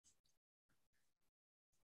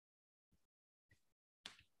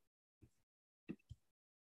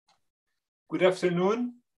Good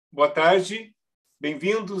afternoon, boa tarde,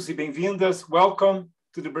 bem-vindos e bem-vindas. Welcome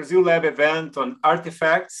to the Brazil Lab event on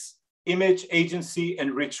artifacts, image, agency,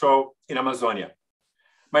 and ritual in Amazonia.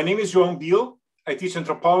 My name is João Bill. I teach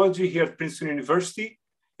anthropology here at Princeton University,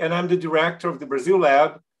 and I'm the director of the Brazil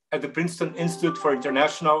Lab at the Princeton Institute for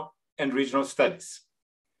International and Regional Studies.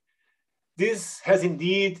 This has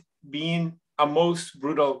indeed been a most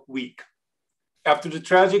brutal week. After the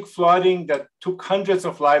tragic flooding that took hundreds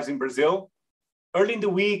of lives in Brazil, early in the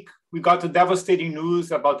week, we got the devastating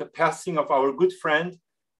news about the passing of our good friend,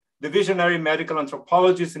 the visionary medical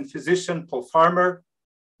anthropologist and physician Paul Farmer,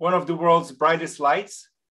 one of the world's brightest lights,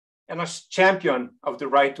 and a champion of the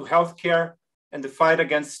right to healthcare and the fight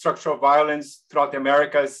against structural violence throughout the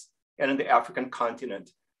Americas and in the African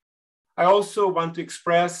continent. I also want to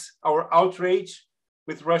express our outrage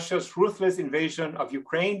with Russia's ruthless invasion of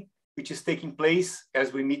Ukraine, which is taking place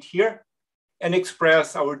as we meet here, and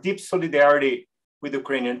express our deep solidarity with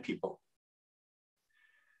Ukrainian people.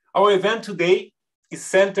 Our event today is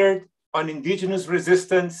centered on indigenous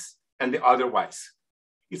resistance and the otherwise.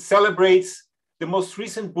 It celebrates the most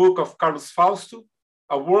recent book of Carlos Fausto,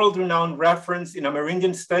 a world-renowned reference in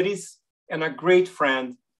Amerindian studies and a great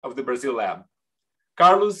friend of the Brazil Lab.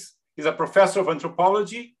 Carlos is a professor of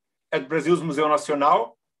anthropology at Brazil's Museu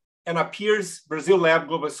Nacional and a Peers Brazil Lab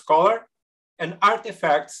Global Scholar, and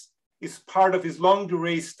artifacts is part of his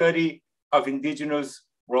long-durée study of indigenous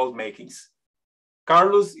world makings.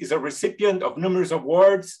 Carlos is a recipient of numerous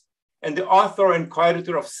awards and the author and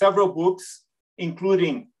co-editor of several books,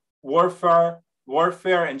 including Warfare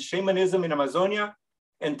and Shamanism in Amazonia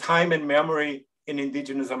and Time and Memory in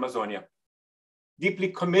Indigenous Amazonia. Deeply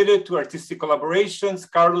committed to artistic collaborations,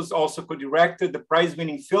 Carlos also co-directed the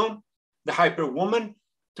prize-winning film, The Hyperwoman,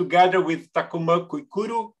 together with Takuma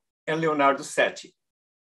Kuikuru and Leonardo Setti.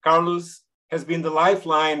 Carlos has been the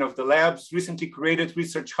lifeline of the lab's recently created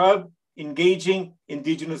research hub, engaging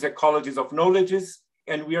indigenous ecologies of knowledges,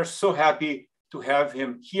 and we are so happy to have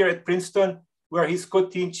him here at Princeton, where he's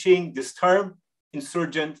co-teaching this term,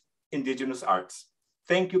 Insurgent Indigenous Arts.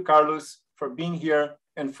 Thank you, Carlos, for being here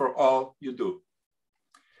and for all you do.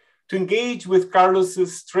 To engage with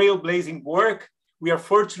Carlos's trailblazing work, we are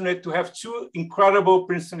fortunate to have two incredible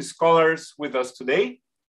Princeton scholars with us today.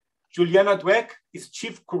 Juliana Dweck is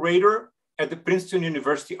chief curator at the Princeton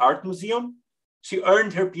University Art Museum. She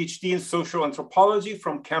earned her PhD in social anthropology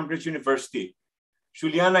from Cambridge University.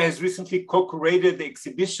 Juliana has recently co-curated the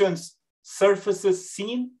exhibitions Surfaces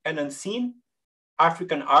Seen and Unseen,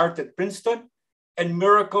 African Art at Princeton, and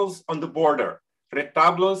Miracles on the Border,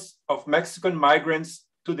 Retablos of Mexican Migrants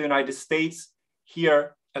to the United States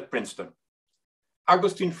here at Princeton.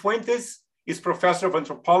 Agustín Fuentes is professor of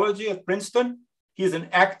anthropology at Princeton. He is an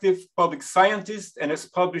active public scientist and has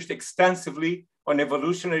published extensively on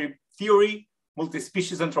evolutionary theory,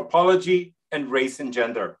 multi-species anthropology, and race and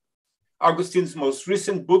gender. Agustín's most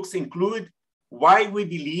recent books include Why We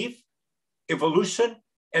Believe, Evolution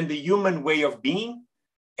and the Human Way of Being,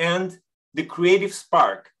 and The Creative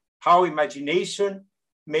Spark, How Imagination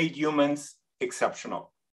Made Humans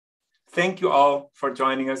Exceptional. Thank you all for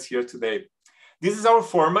joining us here today. This is our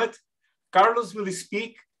format. Carlos will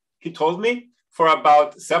speak, he told me, for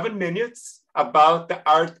about 7 minutes about the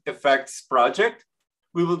Artifacts project.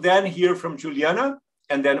 We will then hear from Juliana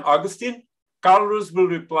and then Agustín. Carlos will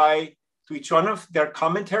reply to each one of their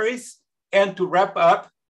commentaries. And to wrap up,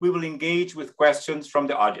 we will engage with questions from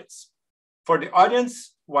the audience. For the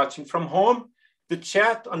audience watching from home, the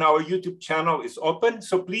chat on our YouTube channel is open,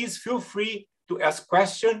 so please feel free to ask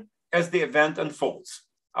questions as the event unfolds.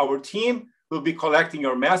 Our team will be collecting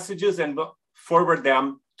your messages and will forward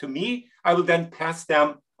them to me. I will then pass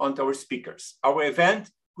them on to our speakers. Our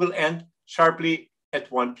event will end sharply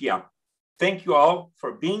at 1 p.m. Thank you all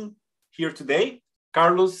for being here today.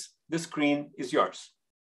 Carlos, the screen is yours.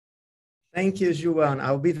 Thank you, João.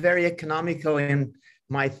 I'll be very economical in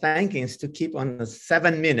my thankings to keep on the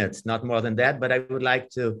 7 minutes, not more than that, but I would like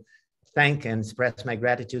to thank and express my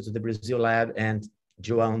gratitude to the Brazil Lab and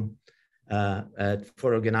João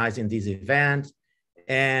for organizing this event,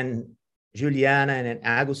 and Juliana and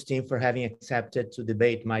Agustín for having accepted to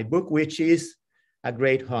debate my book, which is a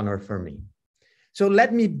great honor for me. So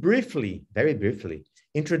let me briefly, very briefly,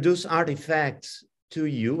 introduce Artifacts to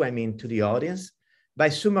you, to the audience, by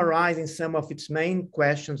summarizing some of its main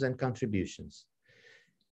questions and contributions.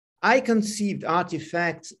 I conceived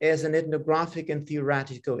Artifacts as an ethnographic and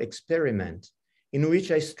theoretical experiment in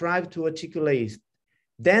which I strive to articulate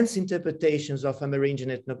dense interpretations of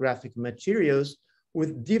Amerindian ethnographic materials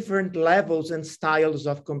with different levels and styles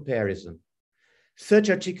of comparison. Such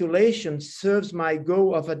articulation serves my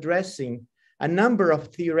goal of addressing a number of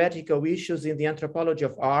theoretical issues in the anthropology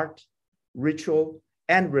of art, ritual,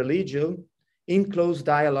 and religion in close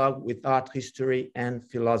dialogue with art history and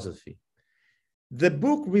philosophy. The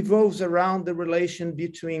book revolves around the relation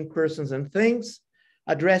between persons and things,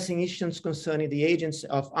 addressing issues concerning the agency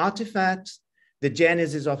of artifacts, the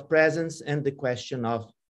genesis of presence, and the question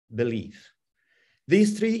of belief.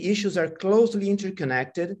 These three issues are closely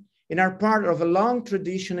interconnected and are part of a long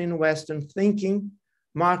tradition in Western thinking,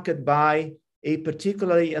 marked by a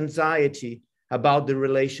particular anxiety about the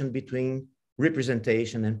relation between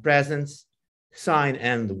representation and presence, sign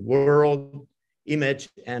and world, image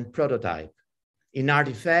and prototype. In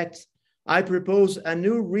Artifacts, I propose a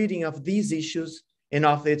new reading of these issues and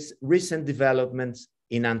of its recent developments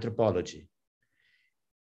in anthropology.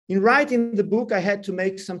 In writing the book, I had to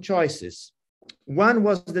make some choices. One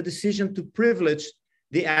was the decision to privilege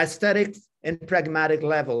the aesthetic and pragmatic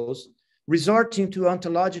levels, resorting to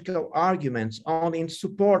ontological arguments only in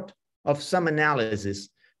support of some analysis,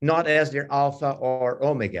 not as their alpha or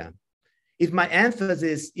omega. If my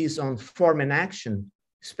emphasis is on form and action,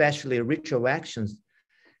 especially ritual actions,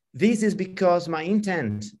 this is because my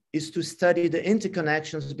intent is to study the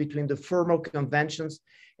interconnections between the formal conventions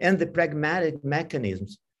and the pragmatic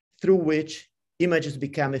mechanisms through which images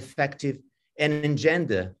become effective and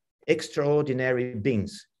engender extraordinary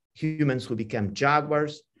beings, humans who become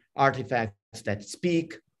jaguars, artifacts that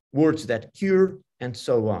speak, words that cure, and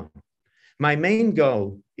so on. My main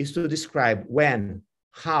goal is to describe when,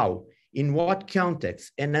 how, in what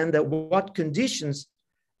context, and under what conditions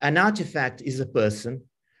an artifact is a person,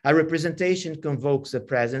 a representation convokes a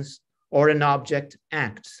presence, or an object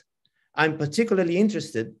acts. I'm particularly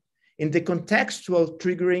interested in the contextual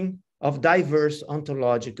triggering of diverse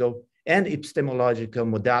ontological and epistemological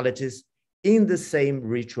modalities in the same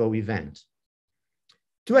ritual event.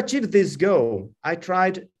 To achieve this goal, I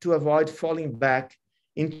tried to avoid falling back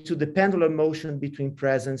into the pendulum motion between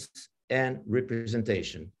presence and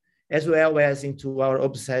representation, as well as into our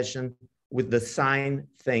obsession with the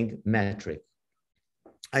sign-thing metric.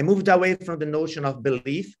 I moved away from the notion of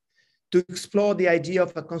belief to explore the idea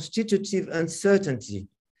of a constitutive uncertainty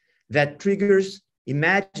that triggers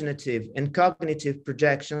imaginative and cognitive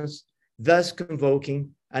projections, thus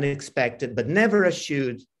convoking unexpected but never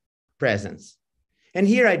assured presence. And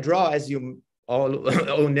here I draw, as you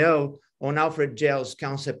all know, on Alfred Gell's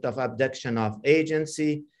concept of abduction of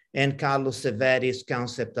agency and Carlos Severi's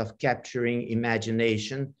concept of capturing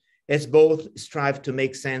imagination, as both strive to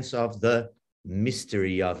make sense of the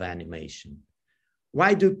mystery of animation.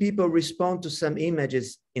 Why do people respond to some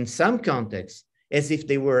images in some contexts as if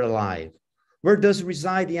they were alive? Where does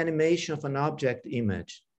reside the animation of an object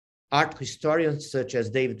image? Art historians such as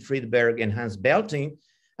David Friedberg and Hans Belting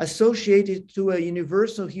associate it to a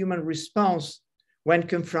universal human response when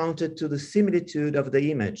confronted to the similitude of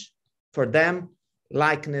the image. For them,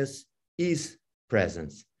 likeness is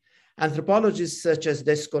presence. Anthropologists such as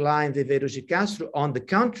Descola and Viveiros de Castro, on the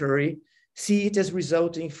contrary, see it as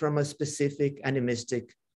resulting from a specific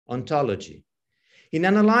animistic ontology. In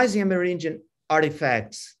analyzing Amerindian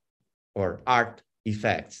artifacts or art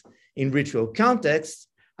effects in ritual contexts,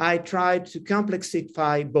 I tried to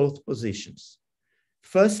complexify both positions.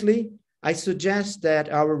 Firstly, I suggest that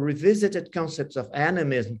our revisited concepts of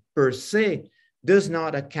animism per se does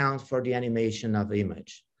not account for the animation of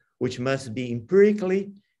image, which must be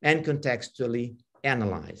empirically and contextually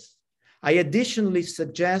analyzed. I additionally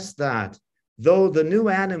suggest that though the new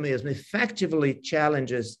animism effectively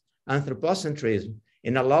challenges anthropocentrism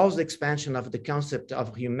and allows the expansion of the concept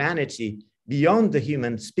of humanity beyond the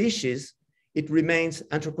human species, it remains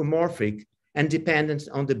anthropomorphic and dependent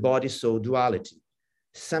on the body-soul duality,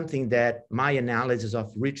 something that my analysis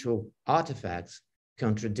of ritual artifacts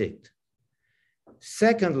contradict.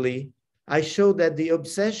 Secondly, I show that the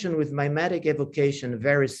obsession with mimetic evocation,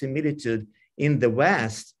 verisimilitude in the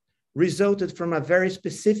West resulted from a very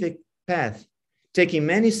specific path, taken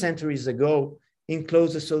many centuries ago in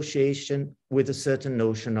close association with a certain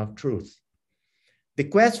notion of truth. The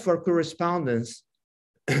quest for correspondence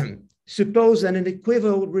supposed an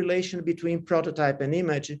unequivocal relation between prototype and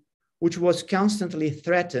image, which was constantly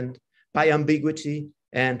threatened by ambiguity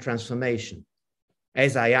and transformation.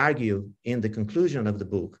 As I argue in the conclusion of the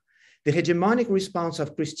book, the hegemonic response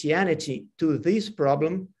of Christianity to this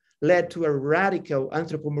problem led to a radical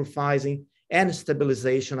anthropomorphizing and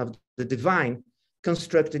stabilization of the divine,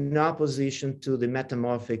 constructed in opposition to the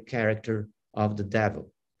metamorphic character of the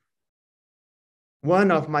devil.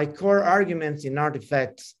 One of my core arguments in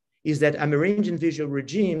Artifacts is that Amerindian visual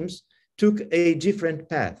regimes took a different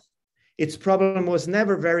path. Its problem was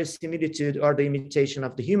never verisimilitude or the imitation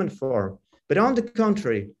of the human form, but on the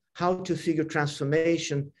contrary, how to figure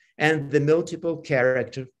transformation and the multiple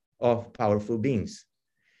character of powerful beings.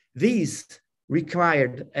 These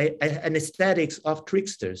required an aesthetics of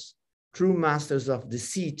tricksters, true masters of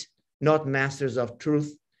deceit, not masters of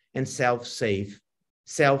truth and self-same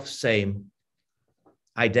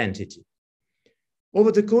identity.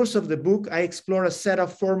 Over the course of the book, I explore a set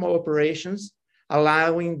of formal operations,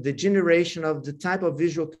 allowing the generation of the type of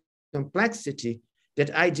visual complexity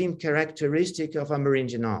that I deem characteristic of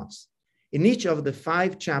Amerindian arts. In each of the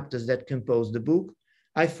 5 chapters that compose the book,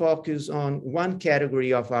 I focus on one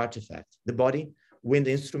category of artifacts: the body, wind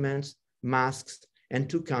instruments, masks, and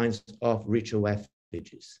 2 kinds of ritual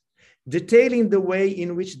effigies, detailing the way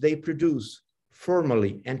in which they produce,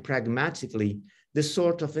 formally and pragmatically, the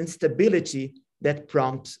sort of instability that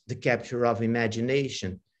prompts the capture of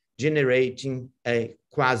imagination, generating a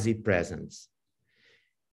quasi-presence.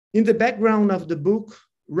 In the background of the book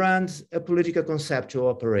runs a political conceptual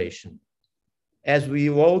operation. As we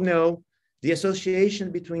all know, the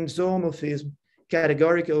association between zoomorphism,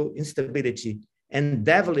 categorical instability, and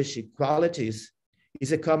devilish qualities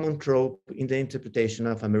is a common trope in the interpretation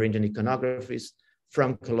of Amerindian iconographies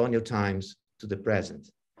from colonial times to the present.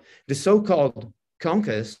 The so-called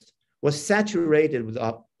conquest was saturated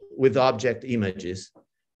with object images,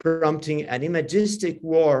 prompting an imagistic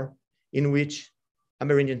war in which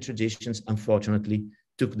Amerindian traditions, unfortunately,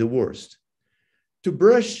 took the worst. To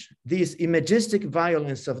brush this imagistic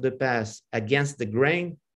violence of the past against the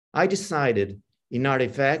grain, I decided in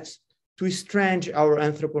artifacts to estrange our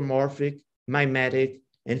anthropomorphic, mimetic,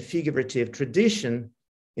 and figurative tradition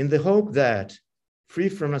in the hope that, free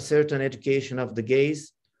from a certain education of the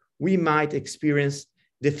gaze, we might experience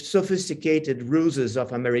the sophisticated ruses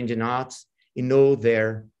of Amerindian arts in all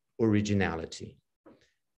their originality.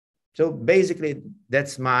 So basically,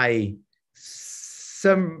 that's my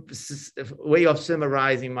way of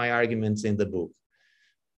summarizing my arguments in the book.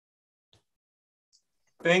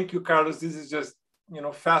 Thank you, Carlos. This is just,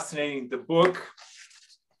 fascinating. The book,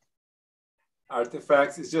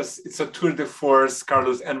 Artifacts, it's a tour de force,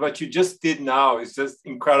 Carlos. And what you just did now is just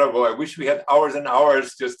incredible. I wish we had hours and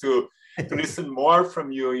hours just to listen more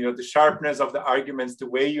from you, the sharpness of the arguments, the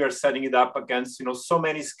way you are setting it up against, so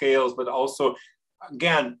many scales, but also,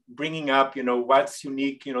 again, bringing up, what's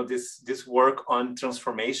unique, this work on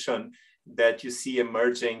transformation that you see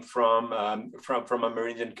emerging from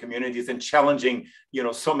Amerindian communities and challenging,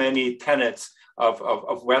 so many tenets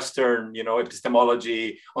of Western,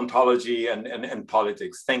 epistemology, ontology, and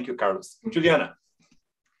politics. Thank you, Carlos. Juliana.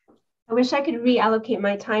 I wish I could reallocate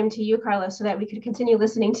my time to you, Carlos, so that we could continue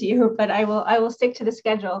listening to you, but I will stick to the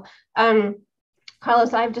schedule.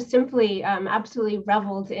 Carlos, I've just simply absolutely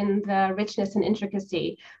reveled in the richness and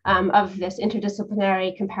intricacy of this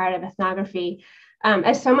interdisciplinary comparative ethnography.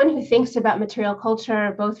 As someone who thinks about material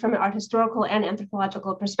culture, both from an art historical and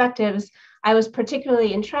anthropological perspectives, I was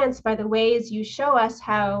particularly entranced by the ways you show us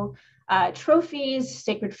how trophies,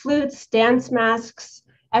 sacred flutes, dance masks,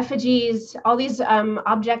 effigies, all these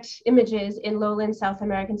object images in lowland South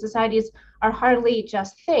American societies are hardly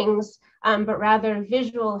just things, but rather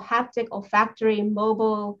visual, haptic, olfactory,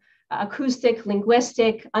 mobile, acoustic,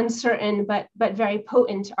 linguistic, uncertain, but very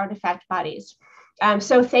potent artifact bodies.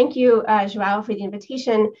 So thank you, João, for the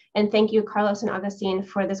invitation, and thank you, Carlos and Agustín,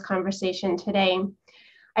 for this conversation today.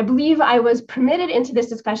 I believe I was permitted into this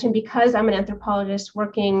discussion because I'm an anthropologist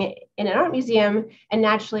working in an art museum, and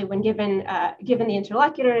naturally, when given the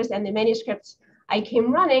interlocutors and the manuscripts, I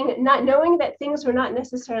came running, not knowing that things were not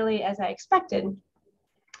necessarily as I expected.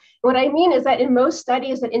 What I mean is that in most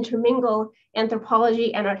studies that intermingle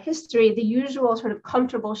anthropology and art history, the usual sort of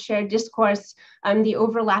comfortable shared discourse, the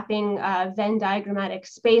overlapping Venn diagrammatic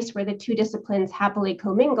space where the two disciplines happily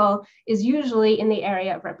commingle is usually in the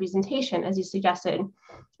area of representation, as you suggested.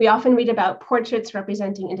 We often read about portraits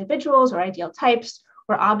representing individuals or ideal types,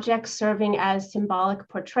 or objects serving as symbolic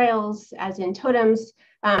portrayals, as in totems,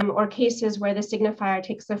 or cases where the signifier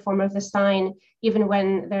takes the form of the sign, even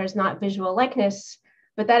when there's not visual likeness.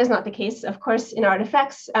 But that is not the case, of course, in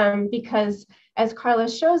artifacts, because as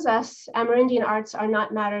Carlos shows us, Amerindian arts are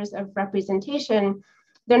not matters of representation.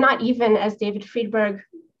 They're not even, as David Friedberg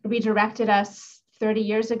redirected us 30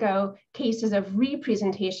 years ago, cases of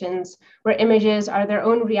representations where images are their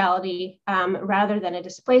own reality rather than a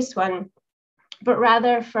displaced one. But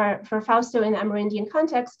rather for Fausto in the Amerindian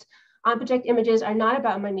context, object images are not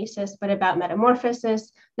about mimesis, but about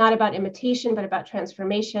metamorphosis, not about imitation, but about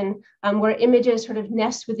transformation, where images sort of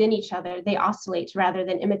nest within each other. They oscillate rather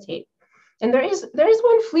than imitate. And there is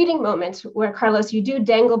one fleeting moment where, Carlos, you do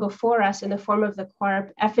dangle before us in the form of the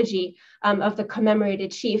Quarp effigy of the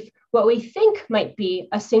commemorated chief, what we think might be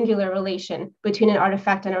a singular relation between an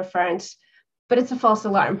artifact and a reference, but it's a false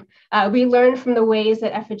alarm. We learn from the ways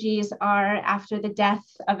that effigies are, after the death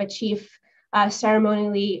of a chief,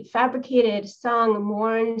 ceremonially fabricated, sung,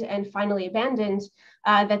 mourned, and finally abandoned,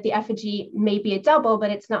 that the effigy may be a double, but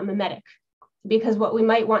it's not mimetic, because what we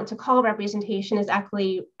might want to call representation is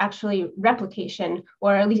actually replication,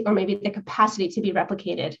 or at least, or maybe the capacity to be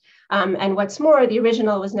replicated. And what's more, the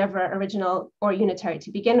original was never original or unitary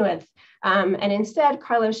to begin with. And instead,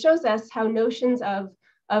 Carlos shows us how notions of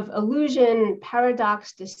illusion,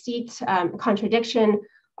 paradox, deceit, contradiction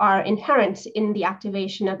are inherent in the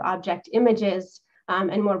activation of object images,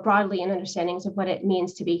 and more broadly in understandings of what it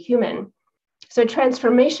means to be human. So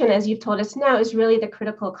transformation, as you've told us now, is really the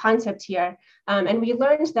critical concept here. And we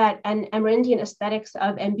learned that an Amerindian aesthetics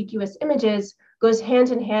of ambiguous images goes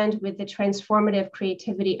hand in hand with the transformative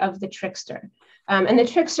creativity of the trickster. And the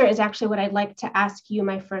trickster is actually what I'd like to ask you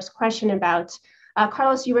my first question about.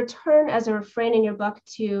 Carlos, you return as a refrain in your book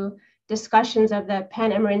to discussions of the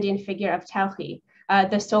Pan-Amerindian figure of Tauchi,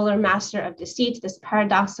 the solar master of deceit, this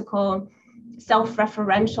paradoxical,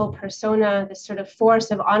 self-referential persona, this sort of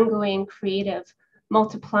force of ongoing, creative,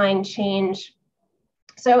 multiplying change.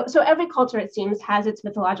 So every culture, it seems, has its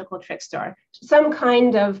mythological trickster, some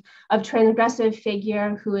kind of transgressive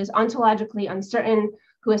figure who is ontologically uncertain,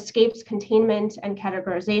 who escapes containment and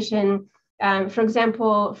categorization. For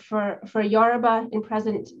example, for Yoruba in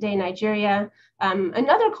present-day Nigeria,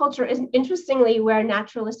 another culture is, interestingly, where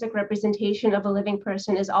naturalistic representation of a living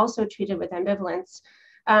person is also treated with ambivalence.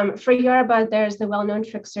 For Yoruba, there's the well-known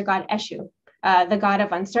trickster god Eshu, the god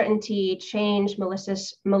of uncertainty, change,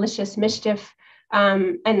 malicious mischief.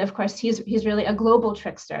 And of course, he's really a global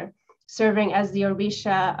trickster, serving as the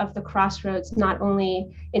Orisha of the crossroads, not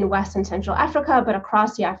only in West and Central Africa, but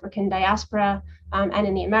across the African diaspora and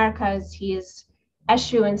in the Americas. He's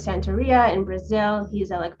Eshu in Santeria in Brazil,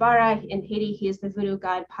 he's Elegbara in Haiti, he is the voodoo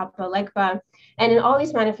god Papa Legba. And in all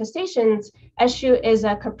these manifestations, Eshu is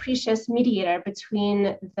a capricious mediator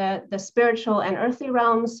between the spiritual and earthly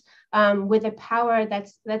realms, with a power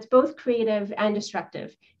that's both creative and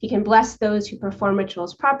destructive. He can bless those who perform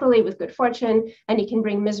rituals properly with good fortune, and he can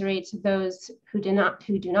bring misery to those who do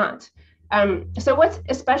not. So what's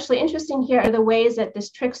especially interesting here are the ways that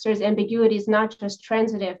this trickster's ambiguity is not just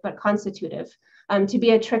transitive, but constitutive. To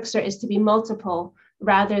be a trickster is to be multiple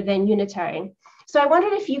rather than unitary. So I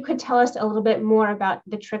wondered if you could tell us a little bit more about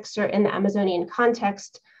the trickster in the Amazonian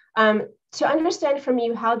context, to understand from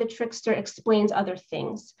you how the trickster explains other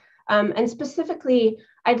things. And specifically,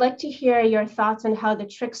 I'd like to hear your thoughts on how the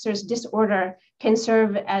trickster's disorder can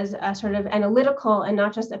serve as a sort of analytical and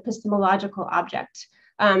not just epistemological object.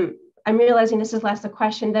 I'm realizing this is less a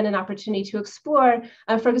question than an opportunity to explore.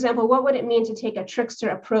 For example, what would it mean to take a trickster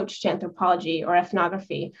approach to anthropology or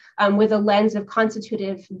ethnography with a lens of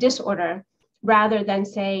constitutive disorder rather than,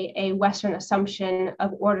 say, a Western assumption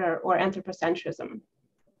of order or anthropocentrism?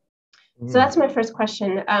 So that's my first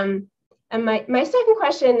question. And my second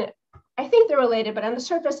question, I think they're related, but on the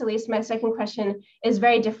surface, at least, my second question is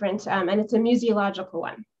very different, and it's a museological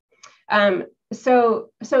one. So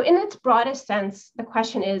in its broadest sense, the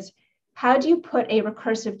question is, how do you put a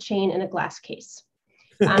recursive chain in a glass case?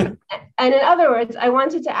 And in other words, I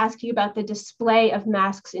wanted to ask you about the display of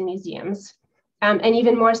masks in museums, and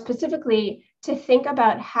even more specifically, to think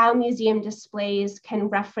about how museum displays can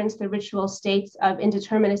reference the ritual states of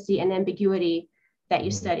indeterminacy and ambiguity that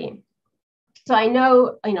you study. So I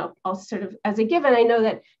know, I'll sort of, as a given, I know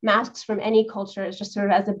that masks from any culture, is just sort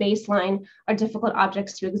of as a baseline, are difficult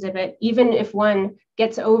objects to exhibit, even if one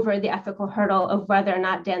gets over the ethical hurdle of whether or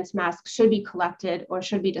not dance masks should be collected or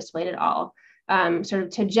should be displayed at all. Sort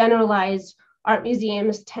of to generalize, art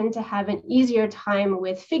museums tend to have an easier time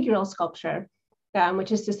with figural sculpture,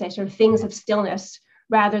 which is to say sort of things of stillness,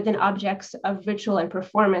 rather than objects of ritual and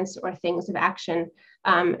performance or things of action.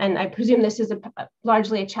 And I presume this is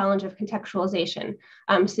largely a challenge of contextualization,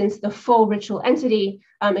 since the full ritual entity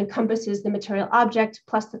encompasses the material object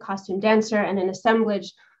plus the costume dancer and an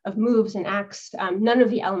assemblage of moves and acts, none of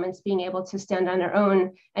the elements being able to stand on their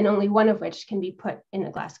own, and only one of which can be put in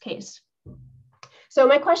a glass case. So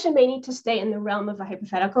my question may need to stay in the realm of a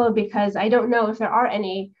hypothetical, because I don't know if there are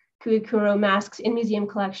any Kuikuro masks in museum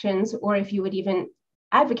collections, or if you would even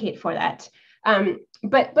advocate for that.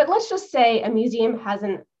 But let's just say a museum has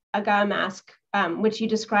an Aga mask, which you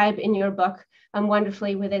describe in your book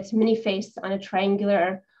wonderfully, with its mini face on a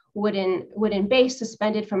triangular wooden base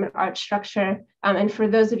suspended from an arch structure. And for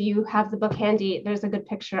those of you who have the book handy, there's a good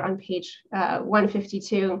picture on page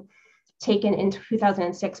 152. taken in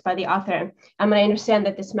 2006 by the author. And I understand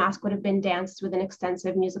that this mask would have been danced with an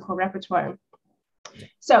extensive musical repertoire.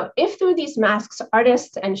 So if through these masks,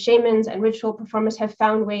 artists and shamans and ritual performers have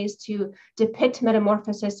found ways to depict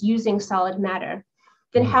metamorphosis using solid matter,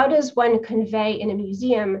 then how does one convey in a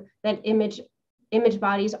museum that image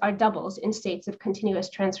bodies are doubles in states of continuous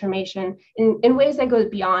transformation in ways that go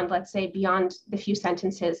beyond, let's say, beyond the few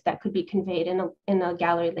sentences that could be conveyed in a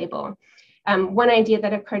gallery label? One idea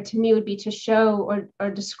that occurred to me would be to show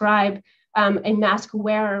or describe a mask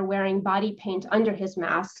wearer wearing body paint under his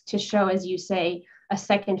mask to show, as you say, a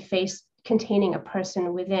second face containing a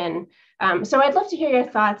person within. So I'd love to hear your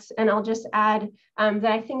thoughts, and I'll just add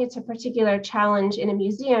that I think it's a particular challenge in a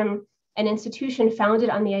museum, an institution founded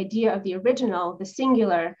on the idea of the original, the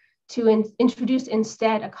singular, to introduce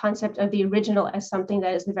instead a concept of the original as something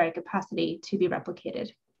that is the very capacity to be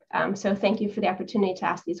replicated. So thank you for the opportunity to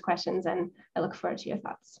ask these questions, and I look forward to your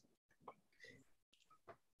thoughts.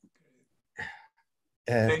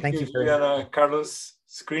 Thank you, Juliana. Carlos,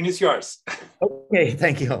 screen is yours. Okay,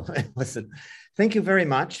 thank you. Listen, thank you very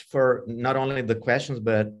much for not only the questions,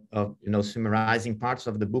 but summarizing parts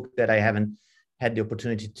of the book that I haven't had the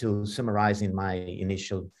opportunity to summarize in my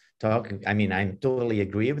initial talk. I mean, I totally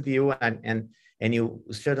agree with you, and you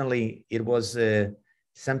certainly, it was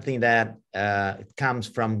something that comes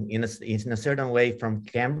from in a certain way from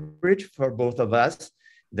Cambridge for both of us.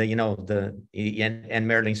 And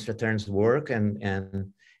Marilyn Stratern's work,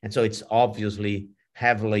 and so it's obviously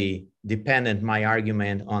heavily dependent, my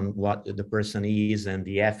argument, on what the person is and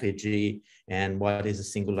the effigy and what is the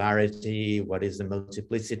singularity, what is the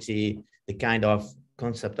multiplicity, the kind of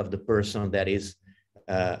concept of the person that is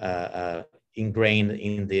ingrained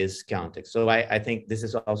in this context. So I think this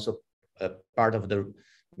is also a part of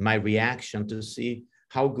my reaction to see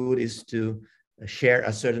how good it is to share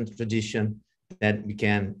a certain tradition that we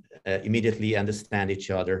can immediately understand each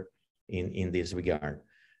other in this regard.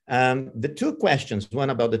 The two questions, one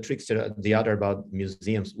about the trickster, the other about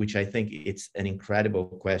museums, which I think it's an incredible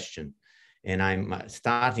question. And I'm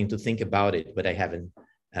starting to think about it, but I haven't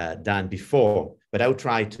done before. But I'll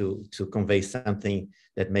try to convey something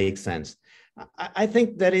that makes sense. I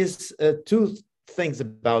think there is two things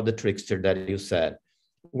about the trickster that you said.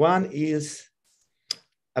 One is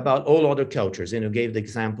about all other cultures, and you gave the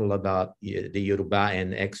example about the Yoruba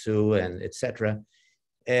and Exu and etc.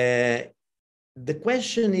 The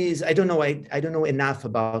question is, I don't know enough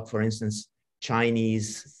about, for instance,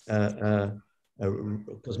 Chinese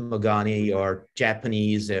cosmogony or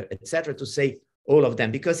Japanese, etc., to say all of them,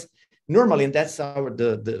 because normally, and that's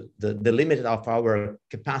the limit of our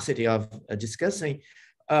capacity of discussing,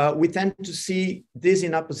 we tend to see this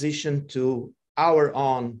in opposition to our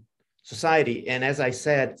own society. And as I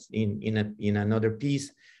said in another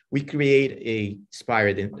piece, we create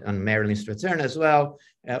inspired on Marilyn Stratern as well,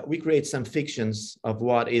 we create some fictions of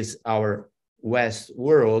what is our West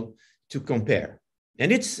world to compare.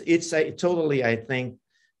 And it's totally, I think,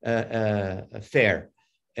 fair.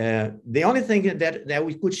 The only thing that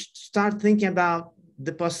we could start thinking about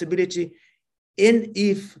the possibility,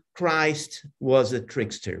 if Christ was a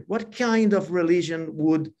trickster, what kind of religion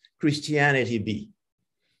would Christianity be?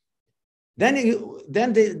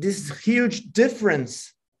 Then this huge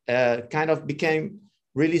difference kind of became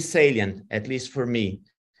really salient, at least for me.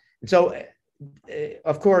 So,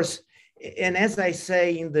 of course, and as I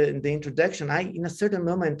say in the introduction, in a certain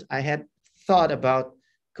moment, I had thought about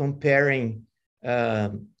comparing,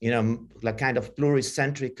 like kind of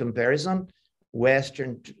pluricentric comparison,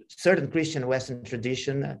 certain Christian Western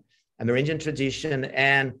tradition, Amerindian tradition,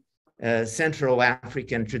 and Central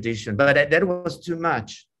African tradition. But that was too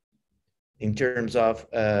much in terms of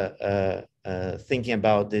thinking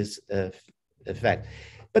about this effect.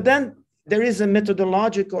 But then there is a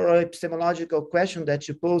methodological or epistemological question that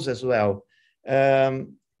you pose as well.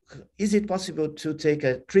 Is it possible to take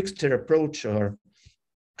a trickster approach or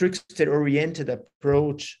trickster-oriented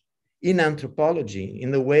approach in anthropology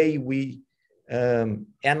in the way we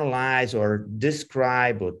analyze or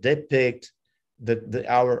describe or depict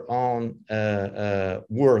our own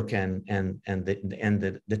work and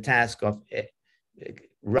the task of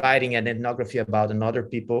writing an ethnography about another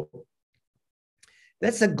people?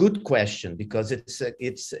 That's a good question, because it's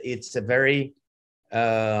a very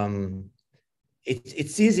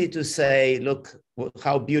it's easy to say, look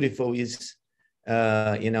how beautiful is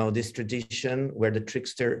this tradition where the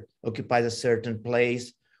trickster occupies a certain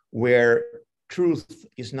place, where truth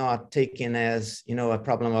is not taken as a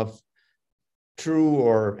problem of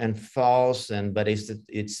true and false, but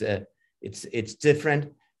it's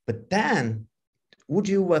different. But then, would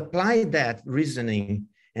you apply that reasoning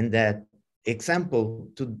and that example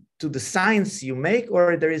to the science you make,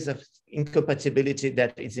 or there is an incompatibility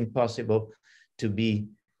that it's impossible to be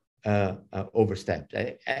overstepped?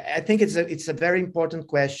 I think it's a very important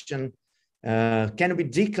question. Can we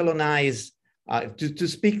decolonize? To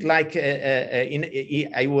speak like I'm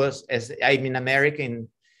in America, in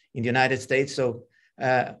the United States, so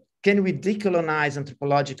can we decolonize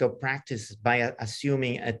anthropological practice by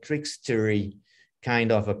assuming a trickstery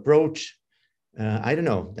kind of approach? I don't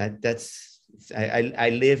know. I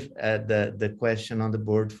leave the question on the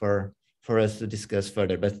board for us to discuss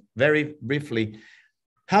further. But very briefly,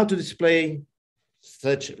 how to display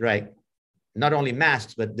such, right, not only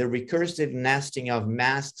masks, but the recursive nesting of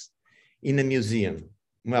masks in a museum?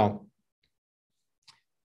 Well,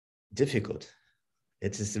 difficult.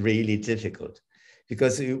 It is really difficult,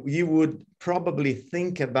 because you would probably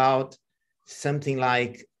think about something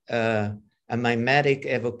like a mimetic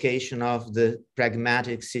evocation of the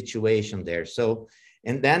pragmatic situation there. So,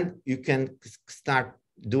 and then you can start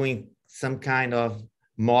doing some kind of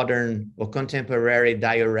modern or contemporary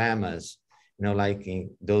dioramas, you know, like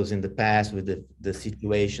those in the past with the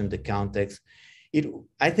situation, the context.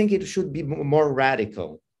 I think it should be more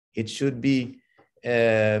radical. It should be,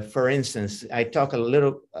 for instance, I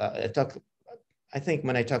think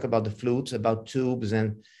when I talk about the flutes, about tubes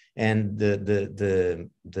and the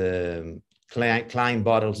Klein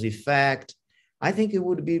bottles effect, I think it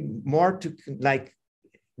would be more to like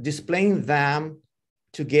displaying them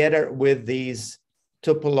together with these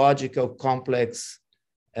topological complex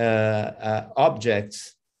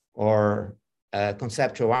objects or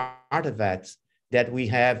conceptual artifacts that we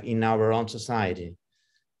have in our own society,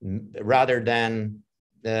 rather than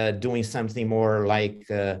doing something more like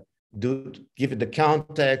give it the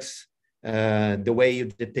context, the way you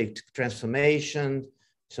depict transformation.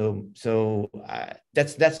 So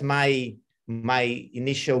that's my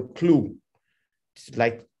initial clue,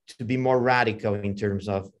 like to be more radical in terms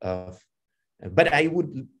of but I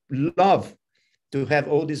would love to have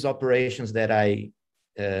all these operations that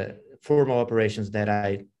formal operations that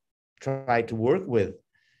I try to work with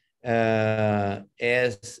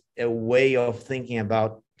as a way of thinking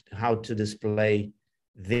about how to display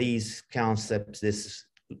these concepts,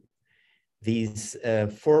 these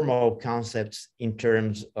formal concepts in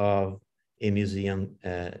terms of a museum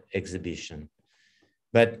exhibition.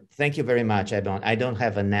 But thank you very much. I don't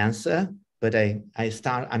have an answer, but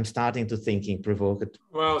I'm starting to thinking provocative.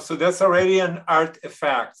 Well, so that's already an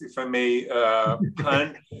artifact, if I may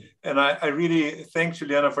pun. And I really thank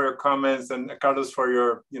Juliana for your comments, and Carlos for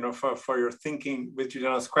your, for your thinking with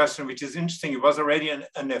Juliana's question, which is interesting. It was already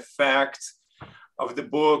an effect of the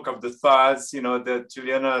book, of the thoughts, that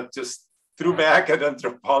Juliana just threw back at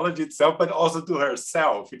anthropology itself, but also to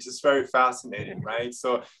herself, which is very fascinating, right?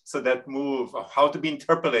 So that move of how to be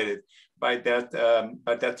interpolated by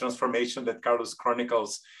that transformation that Carlos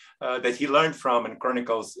chronicles, that he learned from and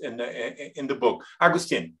chronicles in the book.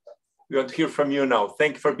 Agustín, we want to hear from you now.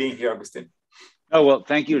 Thank you for being here, Agustín. Oh, well,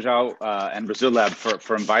 thank you, João and Brazil Lab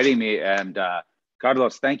for inviting me. And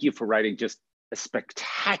Carlos, thank you for writing just a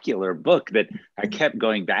spectacular book that I kept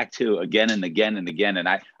going back to again and again and again. And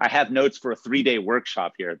I have notes for a 3-day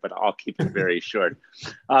workshop here, but I'll keep it very short.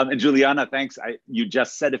 And Juliana, thanks. You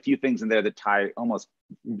just said a few things in there that tie almost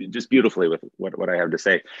just beautifully with what I have to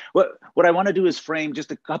say. What I want to do is frame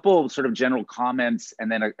just a couple sort of general comments and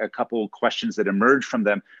then a couple questions that emerge from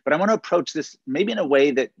them. But I want to approach this maybe in a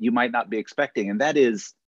way that you might not be expecting. And that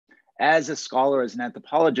is, as a scholar, as an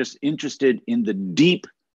anthropologist interested in the deep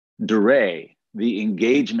durée, the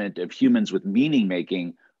engagement of humans with meaning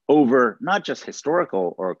making over not just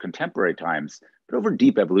historical or contemporary times, but over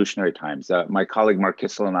deep evolutionary times. My colleague Mark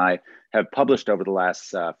Kissel and I have published over the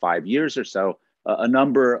last 5 years or so a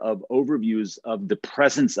number of overviews of the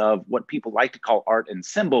presence of what people like to call art and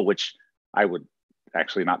symbol, which I would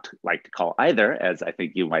actually not like to call either, as I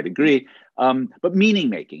think you might agree, but meaning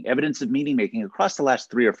making, evidence of meaning making across the last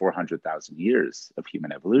 300,000 or 400,000 years of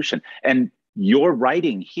human evolution. And your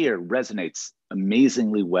writing here resonates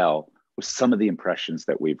amazingly well with some of the impressions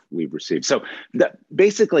that we've received. So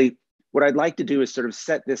basically, what I'd like to do is sort of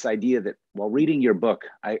set this idea that while reading your book,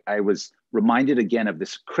 I was reminded again of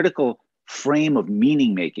this critical frame of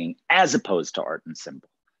meaning making as opposed to art and symbol,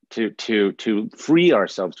 to free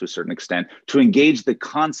ourselves to a certain extent, to engage the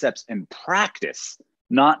concepts and practice,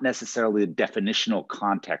 not necessarily the definitional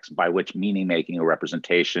context by which meaning making or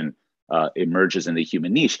representation emerges in the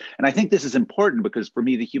human niche. And I think this is important because for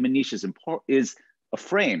me, the human niche is a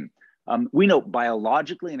frame. We know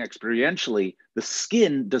biologically and experientially, the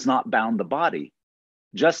skin does not bound the body,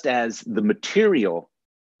 just as the material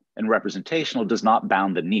and representational does not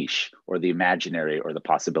bound the niche or the imaginary or the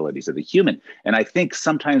possibilities of the human. And I think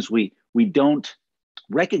sometimes we don't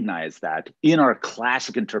recognize that in our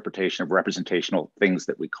classic interpretation of representational things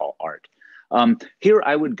that we call art. Here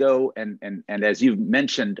I would go and as you've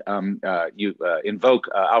mentioned, you invoke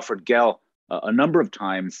Alfred Gell a number of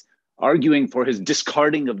times, arguing for his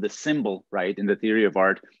discarding of the symbol, right, in the theory of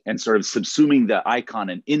art, and sort of subsuming the icon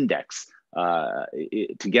and index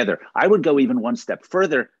together. I would go even one step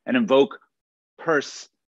further and invoke Peirce,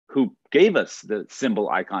 who gave us the symbol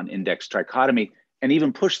icon index trichotomy, and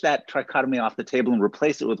even push that trichotomy off the table and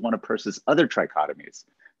replace it with one of Peirce's other trichotomies,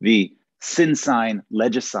 the sin sign,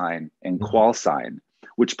 legisign, and qual sign,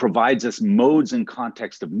 which provides us modes and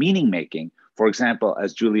context of meaning making. For example,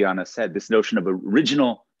 as Juliana said, this notion of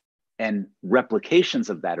original and replications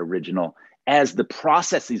of that original as the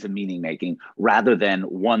processes of meaning making, rather than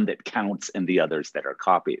one that counts and the others that are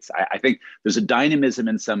copies. I think there's a dynamism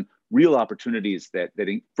and some real opportunities that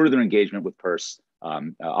further engagement with Peirce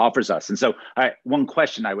offers us. And so one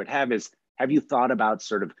question I would have is, have you thought about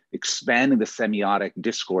sort of expanding the semiotic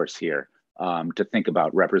discourse here to think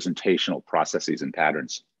about representational processes and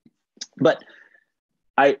patterns? But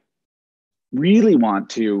I really want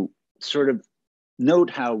to sort of note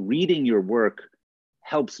how reading your work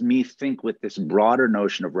helps me think with this broader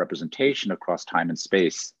notion of representation across time and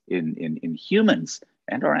space in humans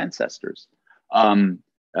and our ancestors.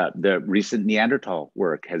 The recent Neanderthal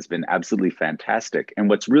work has been absolutely fantastic. And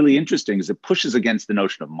what's really interesting is it pushes against the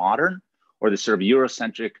notion of modern, or the sort of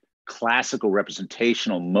Eurocentric classical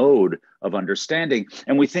representational mode of understanding.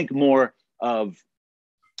 And we think more of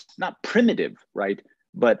not primitive, right,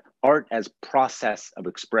 but art as process of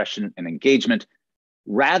expression and engagement,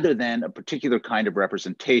 rather than a particular kind of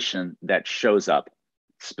representation that shows up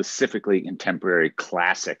specifically in contemporary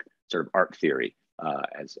classic sort of art theory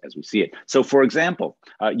as we see it. So for example,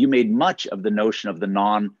 you made much of the notion of the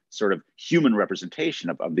non sort of human representation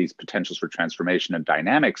of these potentials for transformation and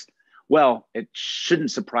dynamics. Well, it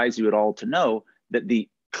shouldn't surprise you at all to know that the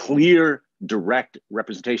clear, direct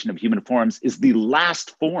representation of human forms is the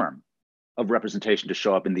last form of representation to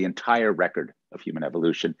show up in the entire record of human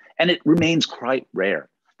evolution. And it remains quite rare.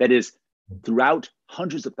 That is, throughout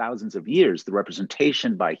hundreds of thousands of years, the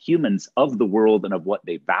representation by humans of the world and of what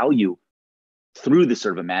they value through the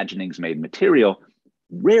sort of imaginings made material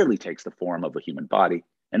rarely takes the form of a human body,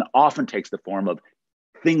 and often takes the form of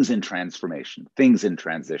things in transformation, things in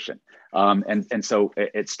transition. And so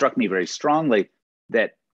it struck me very strongly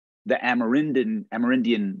that the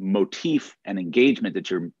Amerindian motif and engagement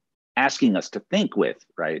that you're asking us to think with,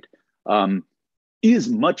 right, is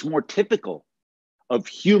much more typical of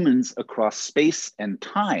humans across space and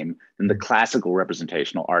time than the classical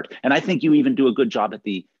representational art. And I think you even do a good job at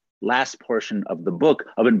the last portion of the book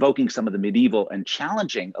of invoking some of the medieval and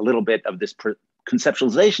challenging a little bit of this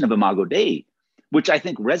conceptualization of Imago Dei, which I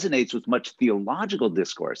think resonates with much theological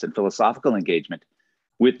discourse and philosophical engagement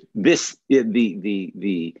with this,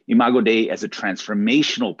 the Imago Dei as a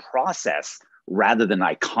transformational process rather than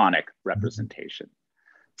iconic representation.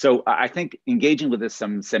 So I think engaging with this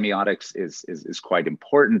some semiotics is quite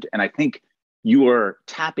important. And I think you are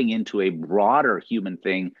tapping into a broader human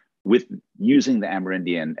thing with using the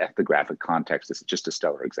Amerindian ethnographic context as just a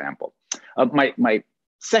stellar example. My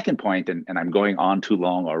second point, and I'm going on too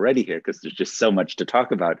long already here because there's just so much to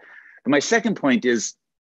talk about. But my second point is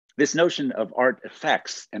this notion of art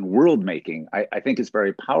effects and world making, I think is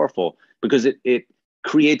very powerful because it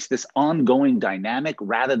creates this ongoing dynamic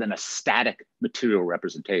rather than a static material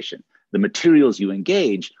representation. The materials you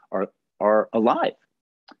engage are alive.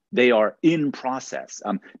 They are in process.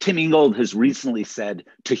 Tim Ingold has recently said,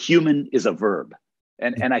 "To human is a verb."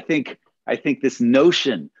 And I think this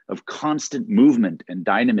notion of constant movement and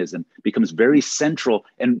dynamism becomes very central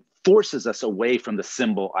and forces us away from the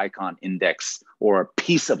symbol, icon, index, or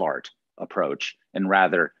piece of art approach, and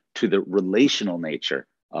rather to the relational nature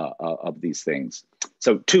of these things.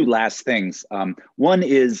 So two last things. One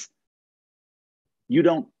is you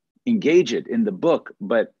don't engage it in the book,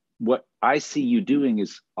 but what I see you doing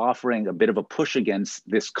is offering a bit of a push against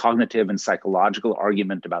this cognitive and psychological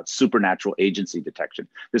argument about supernatural agency detection.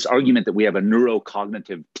 This argument that we have a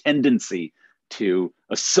neurocognitive tendency to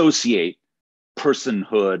associate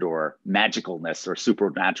personhood or magicalness or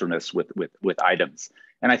supernaturalness with items.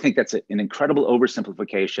 And I think that's an incredible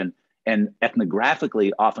oversimplification, and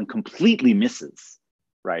ethnographically often completely misses,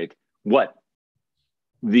 right, what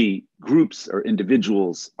the groups or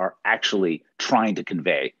individuals are actually trying to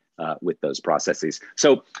convey with those processes.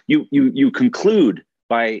 So you conclude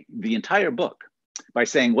by the entire book by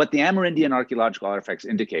saying what the Amerindian archaeological artifacts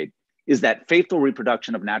indicate is that faithful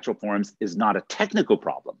reproduction of natural forms is not a technical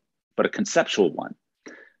problem, but a conceptual one.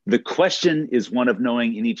 The question is one of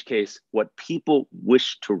knowing in each case what people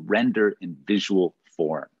wish to render in visual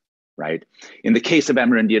form, right? In the case of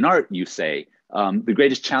Amerindian art, you say, the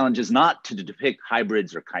greatest challenge is not to depict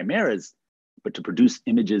hybrids or chimeras, but to produce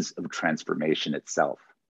images of transformation itself.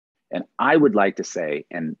 And I would like to say,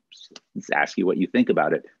 and ask you what you think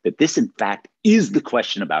about it, that this in fact is the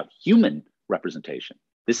question about human representation.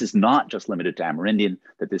 This is not just limited to Amerindian,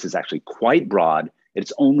 that this is actually quite broad.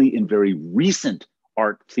 It's only in very recent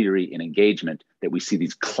art theory and engagement that we see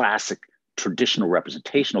these classic traditional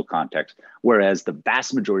representational contexts, whereas the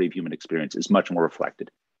vast majority of human experience is much more reflected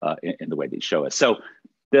in the way they show us. So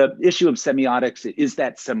the issue of semiotics, is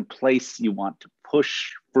that some place you want to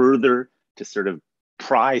push further to sort of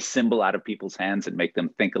pry symbol out of people's hands and make them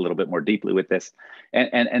think a little bit more deeply with this?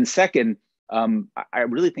 And second, I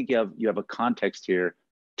really think you have a context here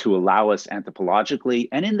to allow us anthropologically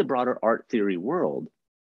and in the broader art theory world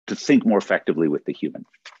to think more effectively with the human.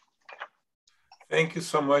 Thank you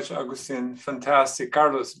so much, Agustín. Fantastic.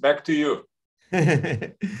 Carlos, back to you.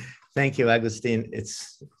 Thank you, Agustín.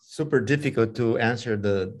 It's super difficult to answer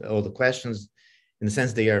all the questions in the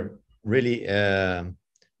sense they are really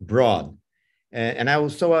broad. And I will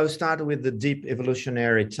start with the deep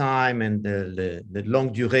evolutionary time and the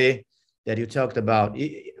longue durée that you talked about.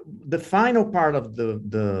 The final part of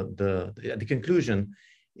the conclusion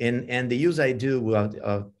and the use I do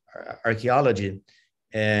of archaeology,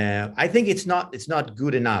 I think it's not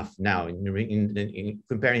good enough now in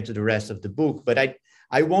comparing to the rest of the book. But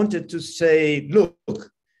I wanted to say, look,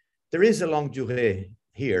 there is a longue durée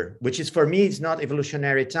here, which is, for me, it's not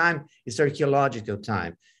evolutionary time, it's archaeological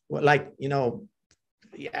time. Well, like, you know,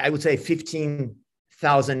 I would say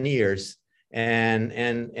 15,000 years. And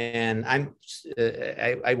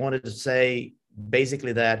I wanted to say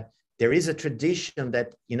basically that there is a tradition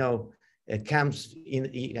that, you know, comes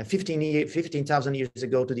in 15,000 years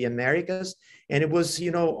ago to the Americas. And it was,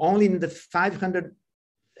 you know, only in the 500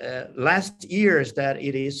 last years that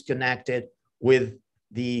it is connected with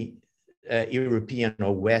the European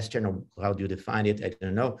or Western, or how do you define it? I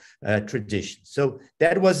don't know, tradition. So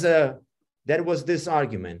that was this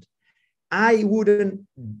argument. I wouldn't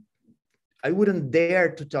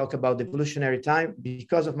dare to talk about the evolutionary time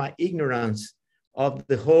because of my ignorance of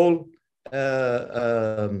the whole,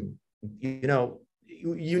 you know,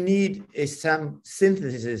 you need some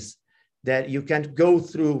synthesis that you can go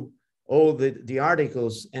through all the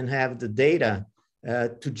articles and have the data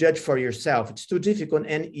to judge for yourself. It's too difficult,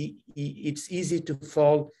 and it's easy to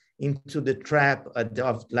fall into the trap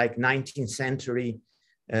of like 19th century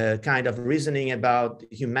kind of reasoning about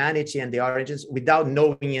humanity and the origins without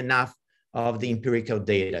knowing enough of the empirical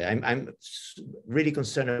data. I'm really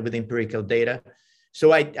concerned with empirical data.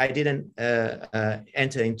 So I didn't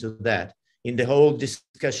enter into that. In the whole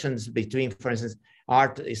discussions between, for instance,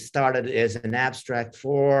 art started as an abstract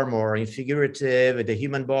form or in figurative, the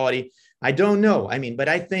human body. I don't know. I mean, but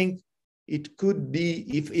I think it could be,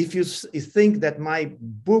 if you think that my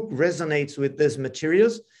book resonates with these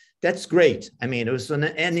materials, that's great. I mean, it was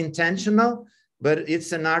unintentional, but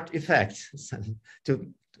it's an artifact, to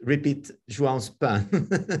repeat João's pun.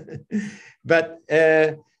 But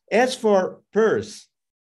as for Peirce,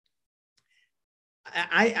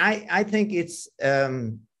 I think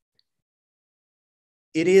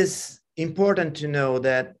it is important to know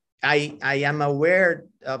that I am aware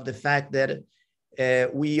of the fact that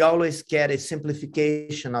we always get a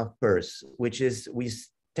simplification of Peirce, which is we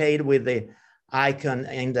stayed with the icon,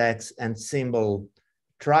 index, and symbol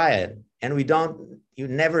triad, and you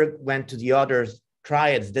never went to the other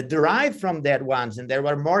triads that derive from that ones, and they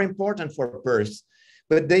were more important for Peirce.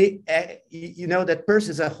 But you know that Peirce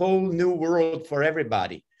is a whole new world for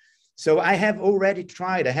everybody. So I have already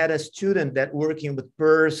tried. I had a student that working with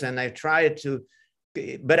Peirce, and I tried to,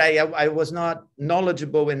 but I was not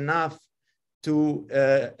knowledgeable enough to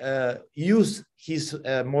use his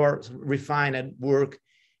more refined work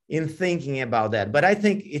in thinking about that. But I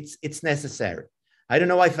think it's necessary. I don't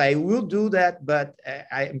know if I will do that, but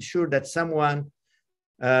I am sure that someone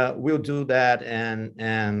will do that, and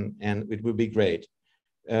it will be great.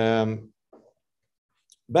 But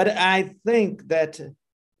I think that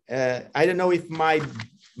I don't know if my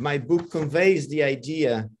book conveys the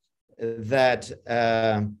idea that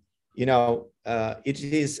you know, it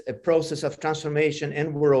is a process of transformation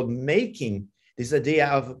and world making. This idea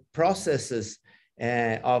of processes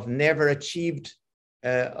of never achieved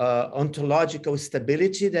ontological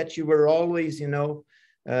stability, that you were always, you know,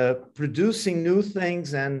 producing new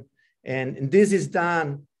things, and this is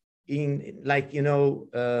done in, like, you know,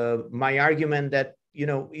 my argument that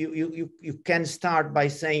you can start by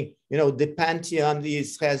saying, the pantheon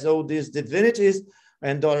has all these divinities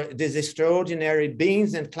or these extraordinary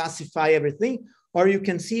beings and classify everything, or you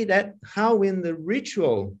can see that how in the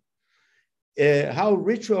ritual, how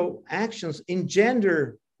ritual actions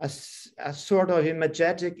engender a sort of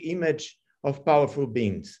imagetic image of powerful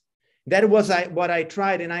beings. That was what I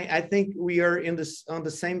tried, and I think we are on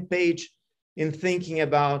the same page in thinking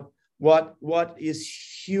about what is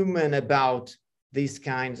human about these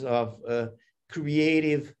kinds of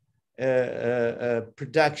creative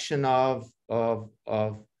production of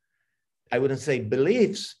I wouldn't say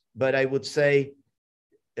beliefs, but I would say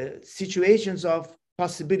situations of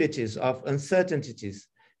possibilities, of uncertainties,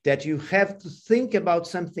 that you have to think about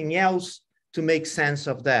something else to make sense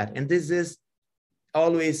of that. And this is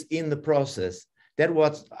always in the process. That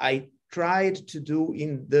what I tried to do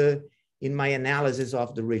in my analysis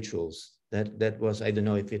of the rituals. That was, I don't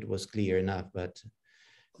know if it was clear enough, but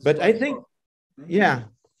I think, yeah.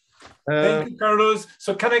 Thank you, Carlos.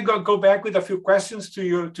 So can I go back with a few questions to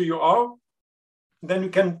you all? Then you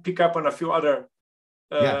can pick up on a few other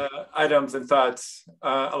items and thoughts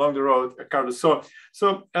along the road, Carlos. So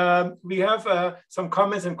we have some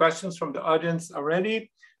comments and questions from the audience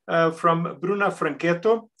already. From Bruna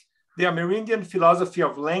Franchetto, the Amerindian philosophy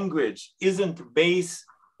of language isn't based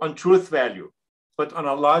on truth value, but on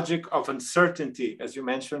a logic of uncertainty, as you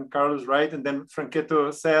mentioned, Carlos, right? And then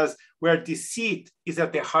Franchetto says, where deceit is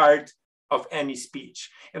at the heart of any speech.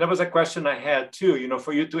 And that was a question I had too,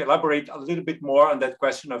 for you to elaborate a little bit more on that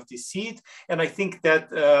question of deceit. And I think that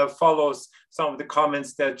follows some of the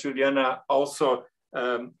comments that Juliana also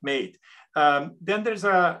made. Then there's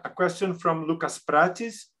a question from Lucas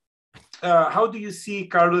Pratis. How do you see,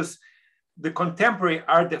 Carlos, the contemporary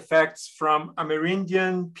artifacts from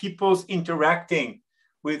Amerindian peoples interacting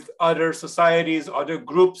with other societies, other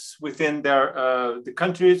groups within the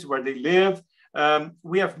countries where they live?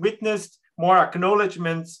 We have witnessed more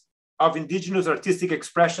acknowledgements of indigenous artistic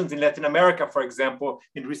expressions in Latin America, for example,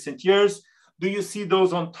 in recent years. Do you see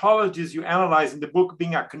those ontologies you analyze in the book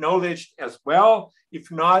being acknowledged as well? If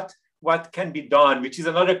not, what can be done? Which is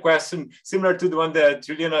another question similar to the one that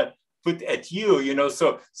Juliana put at you,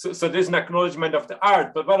 so there's an acknowledgement of the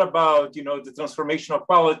art, but what about, the transformational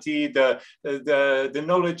quality, the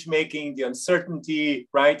knowledge making, the uncertainty,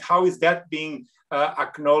 right? How is that being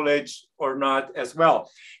acknowledged or not as well?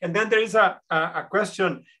 And then there is a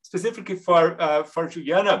question specifically for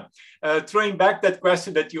Juliana, throwing back that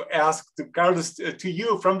question that you asked to Carlos, to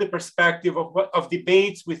you from the perspective of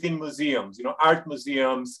debates within museums, art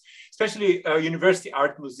museums, especially university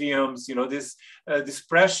art museums, this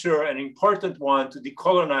pressure, an important one, to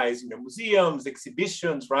decolonize, museums,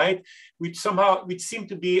 exhibitions, right? Which seem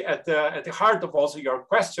to be at the heart of also your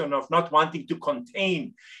question of not wanting to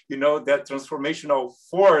contain, that transformational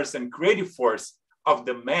force and creative force of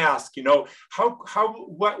the mask.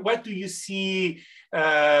 What do you see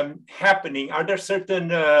happening? Are there certain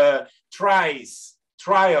trials?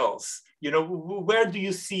 Where do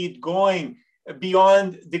you see it going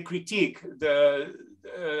beyond the critique, the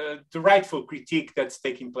rightful critique that's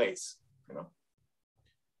taking place?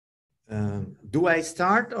 Do I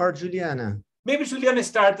start or Juliana? Maybe Juliana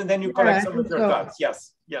start and then you collect some of your thoughts.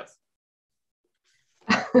 Yes.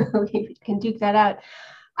 We can duke that out.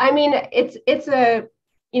 I mean, it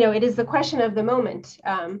is the question of the moment,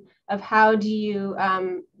 of how do you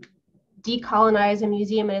decolonize a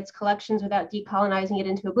museum and its collections without decolonizing it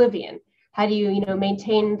into oblivion? How do you,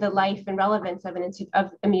 maintain the life and relevance of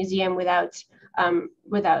a museum without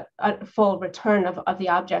a full return of the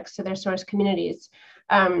objects to their source communities?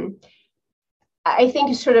 I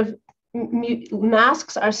think sort of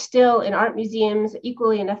masks are still in art museums,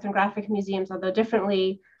 equally in ethnographic museums, although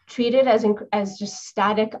differently, treated as just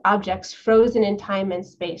static objects frozen in time and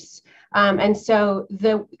space. And so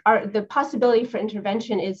the possibility for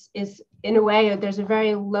intervention is in a way, there's a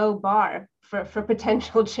very low bar for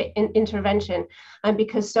potential intervention,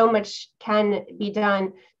 because so much can be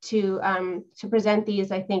done to present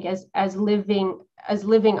these, I think, as living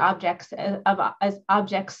objects, as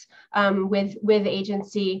objects with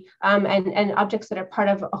agency, and objects that are part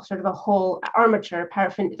of sort of a whole armature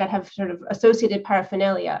that have sort of associated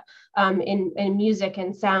paraphernalia in music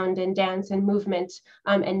and sound and dance and movement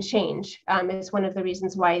and change. Is one of the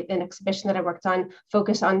reasons why an exhibition that I worked on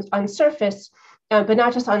focused on surface, but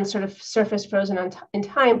not just on sort of surface frozen in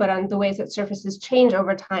time, but on the ways that surfaces change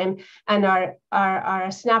over time and are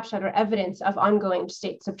a snapshot or evidence of ongoing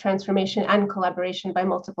states of transformation and collaboration by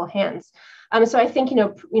multiple hands. So I think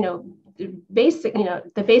the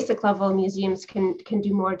basic level museums can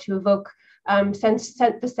do more to evoke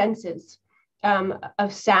the senses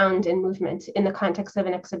sound and movement in the context of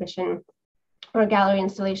an exhibition or gallery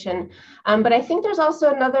installation. But I think there's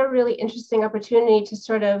also another really interesting opportunity to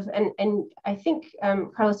sort of, and I think,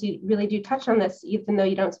 Carlos, you really do touch on this, even though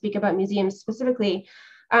you don't speak about museums specifically,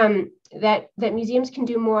 that museums can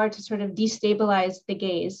do more to sort of destabilize the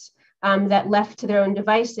gaze, that left to their own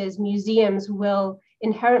devices, museums will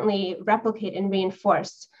inherently replicate and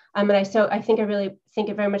reinforce. And I think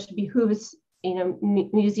it very much behooves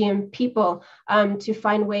museum people to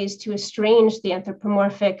find ways to estrange the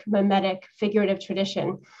anthropomorphic, mimetic, figurative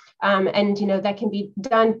tradition. And that can be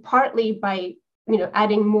done partly by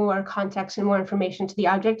adding more context and more information to the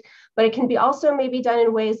object, but it can be also maybe done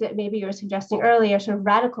in ways that maybe you were suggesting earlier, sort of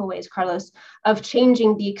radical ways, Carlos, of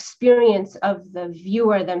changing the experience of the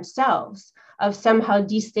viewer themselves, of somehow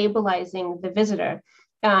destabilizing the visitor.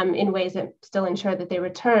 In ways that still ensure that they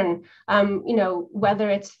return, whether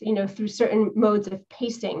it's, through certain modes of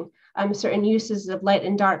pacing, certain uses of light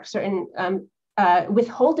and dark, certain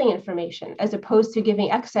withholding information as opposed to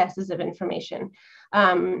giving excesses of information.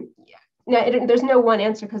 Now, there's no one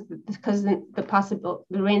answer because the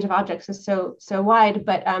range of objects is so wide,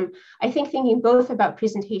 but I think thinking both about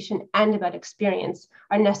presentation and about experience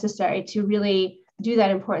are necessary to really do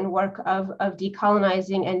that important work of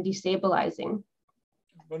decolonizing and destabilizing.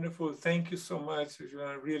 Wonderful. Thank you so much,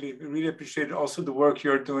 Juliana. Really appreciate also the work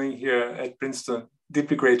you're doing here at Princeton.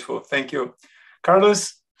 Deeply grateful. Thank you.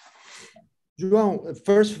 Carlos? João,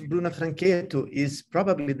 first, Bruna Franqueto is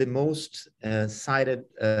probably the most cited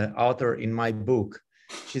author in my book.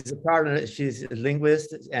 She's a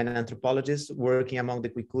linguist and anthropologist working among the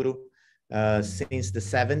Kwikuru since the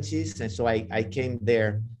 70s. And so I came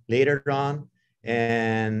there later on.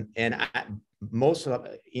 And most of,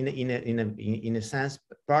 in a sense,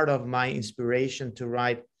 part of my inspiration to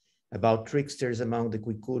write about tricksters among the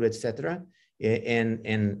Kwikuru, etc.,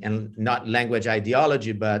 and not language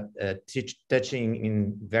ideology, but touching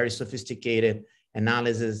in very sophisticated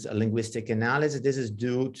analysis, linguistic analysis. This is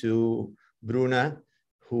due to Bruna,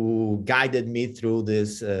 who guided me through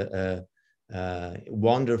this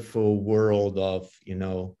wonderful world of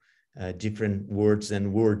different words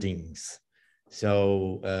and wordings.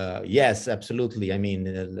 So yes, absolutely. I mean,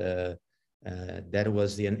 that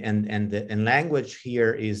was the and language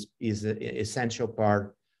here is an essential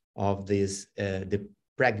part of this the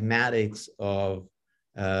pragmatics of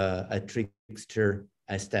a trickster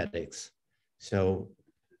aesthetics. So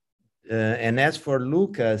and as for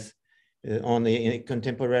Lucas on the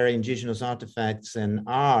contemporary indigenous artifacts and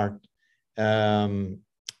art,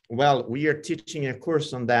 well, we are teaching a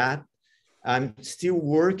course on that. I'm still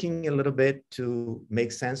working a little bit to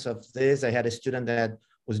make sense of this. I had a student that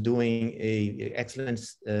was doing a excellent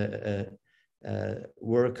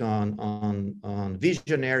work on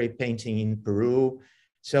visionary painting in Peru.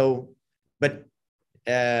 So, but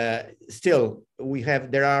still,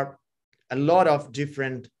 there are a lot of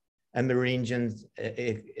different Amerindian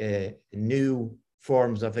new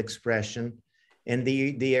forms of expression, and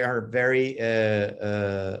they are very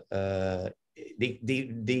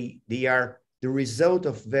they are the result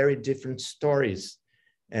of very different stories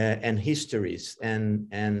and histories, and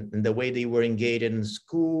the way they were engaged in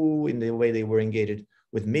school, in the way they were engaged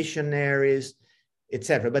with missionaries,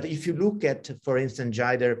 etc. But if you look at, for instance,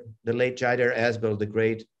 the late Jaider Asbel, the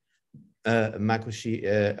great Makushi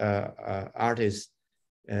artist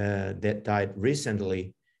that died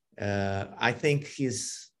recently, I think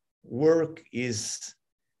his work is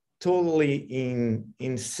totally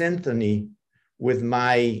in symphony with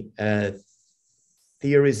my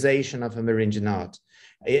theorization of Amerindian art.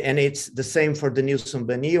 And it's the same for the Nilson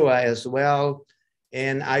Baniwa as well.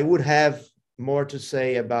 And I would have more to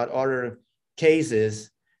say about other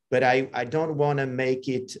cases, but I don't want to make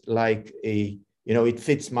it like it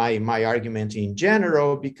fits my argument in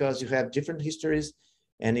general, because you have different histories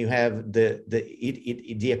and you have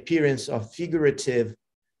the appearance of figurative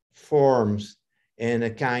forms and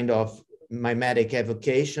a kind of mimetic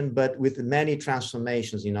evocation, but with many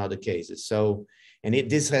transformations in other cases. So, and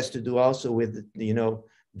this has to do also with,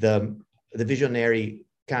 the visionary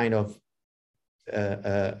kind of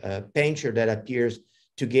painter that appears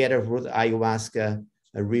together with ayahuasca,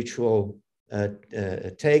 a ritual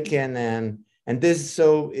taken, and this,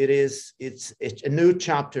 so it's a new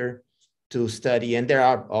chapter to study, and there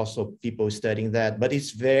are also people studying that, but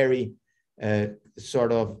it's very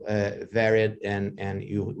sort of varied, and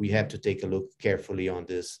we have to take a look carefully on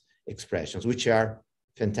these expressions, which are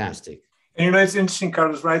fantastic. And it's interesting,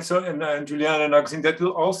 Carlos, right? So, and Juliana and Agustín, that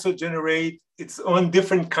will also generate its own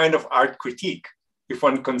different kind of art critique, if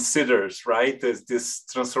one considers, right, there's this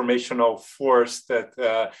transformational force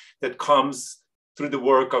that comes through the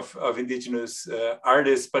work of indigenous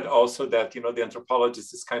artists, but also that, you know, the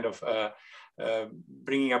anthropologist is kind of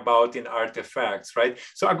bringing about in artifacts, right?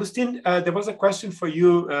 So Agustín, there was a question for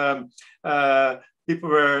you. People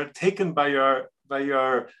were taken by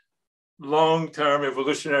your long-term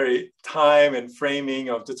evolutionary time and framing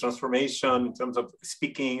of the transformation in terms of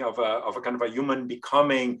speaking of a kind of a human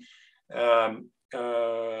becoming, and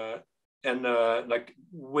like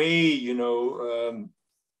way, you know,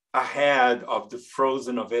 ahead of the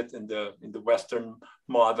frozen of it in the Western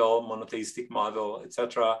model, monotheistic model,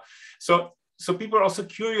 etc. So people are also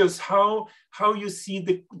curious how you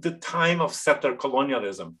see the time of settler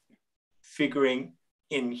colonialism figuring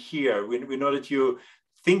in here. We know that you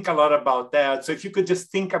think a lot about that. So if you could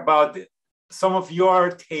just think about some of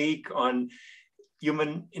your take on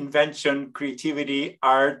human invention, creativity,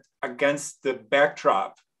 art against the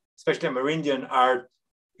backdrop, especially Amerindian art.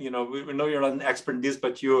 You know, we know you're not an expert in this,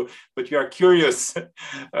 but you are curious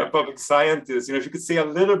public scientist. You know, if you could say a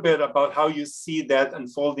little bit about how you see that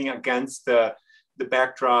unfolding against the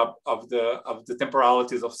backdrop of the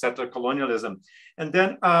temporalities of settler colonialism. And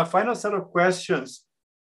then final set of questions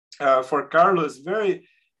for Carlos. Very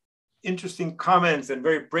interesting comments and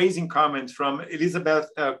very praising comments from Elizabeth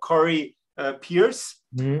Corey Pierce.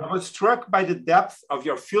 Mm-hmm. I was struck by the depth of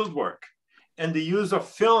your fieldwork and the use of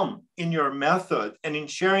film in your method and in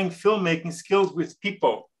sharing filmmaking skills with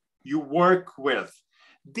people you work with.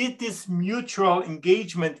 Did this mutual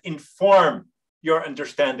engagement inform your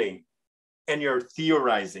understanding and your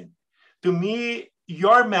theorizing? To me,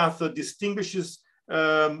 your method distinguishes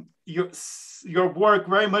your work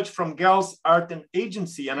very much from Gell's art and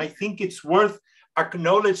agency, and I think it's worth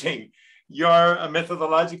acknowledging your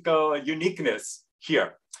methodological uniqueness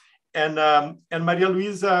here. And Maria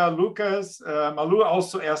Luisa Lucas Malu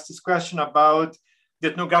also asked this question about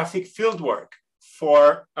the ethnographic fieldwork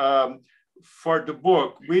for the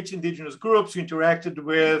book, which indigenous groups you interacted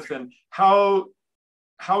with, and how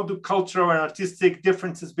do cultural and artistic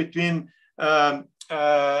differences between the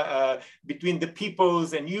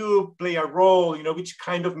peoples and you play a role, you know, which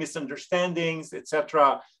kind of misunderstandings,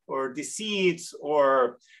 etc., or deceits,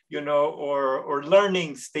 or, you know, or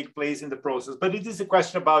learnings take place in the process. But it is a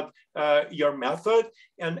question about your method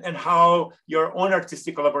and how your own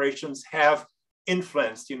artistic collaborations have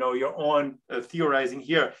influenced, you know, your own theorizing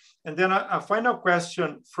here. And then a final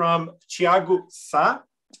question from Thiago Sá.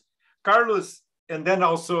 Carlos, and then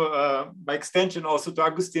also, by extension, also to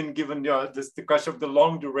Agustín, given the question of the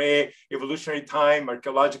longue durée, evolutionary time,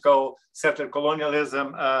 archaeological settler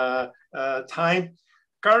colonialism time.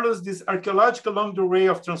 Carlos, this archaeological longue durée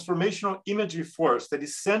of transformational imagery force that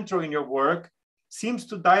is central in your work seems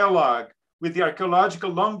to dialogue with the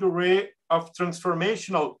archaeological longue durée of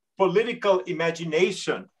transformational political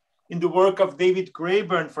imagination in the work of David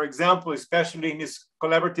Graeber, for example, especially in his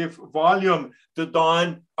collaborative volume, The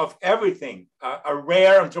Dawn of Everything, a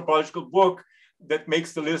rare anthropological book that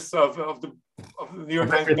makes the list of the New York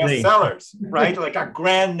Times bestsellers, right? Like a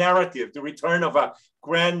grand narrative, the return of a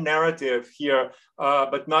grand narrative here,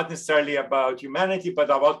 but not necessarily about humanity, but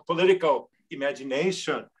about political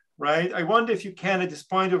imagination, right? I wonder if you can, at this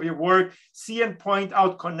point of your work, see and point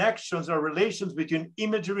out connections or relations between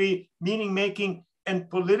imagery, meaning making, and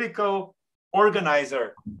political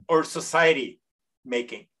organizer or society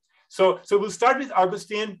making. So we'll start with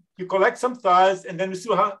Agustín. You collect some thoughts, and then we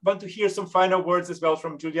still want to hear some final words as well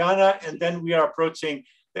from Juliana, and then we are approaching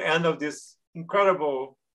the end of this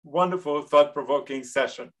incredible, wonderful, thought-provoking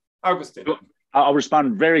session. Agustín. I'll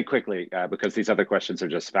respond very quickly because these other questions are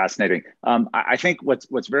just fascinating. I think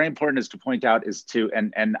what's very important is to point out is to,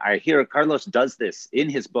 and I hear Carlos does this in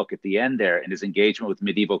his book at the end there in his engagement with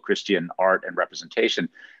medieval Christian art and representation,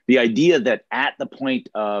 the idea that at the point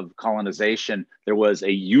of colonization, there was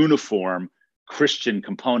a uniform Christian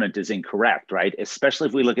component is incorrect, right? Especially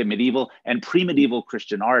if we look at medieval and pre-medieval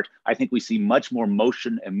Christian art, I think we see much more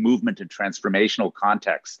motion and movement and transformational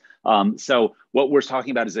context. So what we're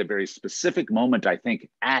talking about is a very specific moment, I think,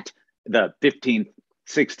 at the 15th,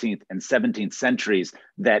 16th, and 17th centuries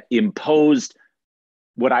that imposed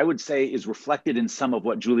what I would say is reflected in some of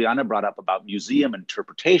what Juliana brought up about museum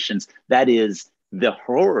interpretations, that is, the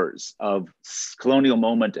horrors of colonial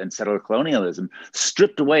moment and settler colonialism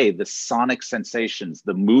stripped away the sonic sensations,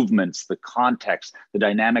 the movements, the context, the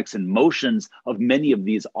dynamics and motions of many of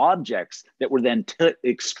these objects that were then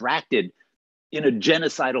extracted in a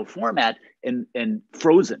genocidal format and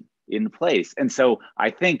frozen in place. And so I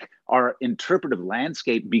think our interpretive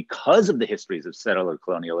landscape, because of the histories of settler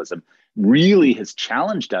colonialism, really has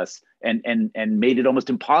challenged us and made it almost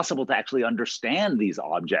impossible to actually understand these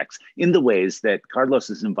objects in the ways that Carlos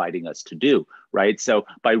is inviting us to do, right? So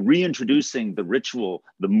by reintroducing the ritual,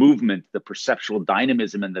 the movement, the perceptual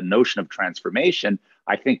dynamism, and the notion of transformation,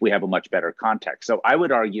 I think we have a much better context. So I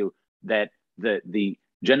would argue that the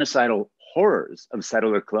genocidal horrors of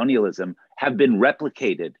settler colonialism have been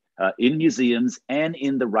replicated in museums and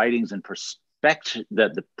in the writings and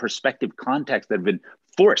the perspective context that have been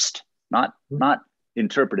forced, not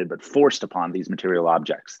interpreted, but forced upon these material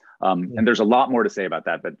objects. And there's a lot more to say about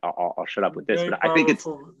that, but I'll shut up with this. Very but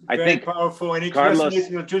powerful, I think powerful. And it Carlos, resonates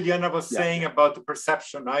with what Juliana was saying about the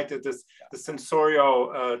perception, right? The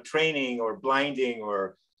sensorial training or blinding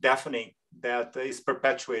or deafening that is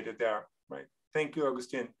perpetuated there, right? Thank you,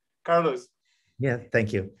 Agustín. Carlos. Yeah,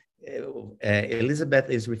 thank you. Elizabeth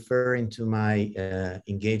is referring to my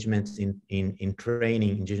engagements in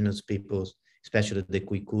training indigenous peoples, especially the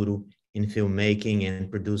Kuikuru, in filmmaking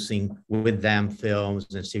and producing with them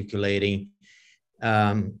films and circulating,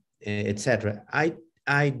 etc.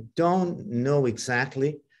 I don't know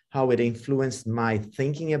exactly how it influenced my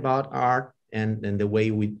thinking about art and the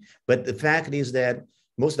way but the fact is that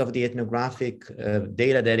most of the ethnographic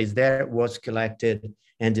data that is there was collected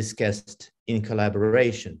and discussed in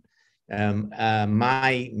collaboration.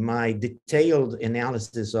 My detailed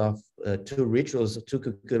analysis of two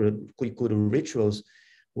Kuikuru rituals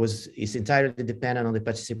is entirely dependent on the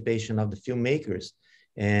participation of the filmmakers.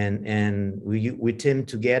 And we teamed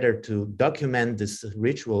together to document these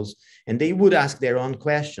rituals, and they would ask their own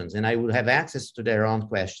questions, and I would have access to their own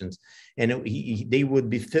questions. And they would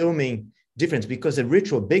be filming difference, because a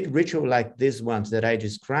big ritual like these ones that I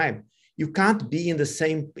described, you can't be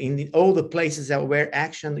in all the places where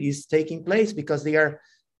action is taking place, because they are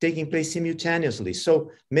taking place simultaneously.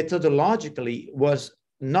 So methodologically was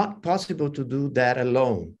not possible to do that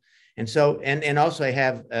alone. And so, and also I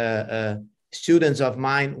have students of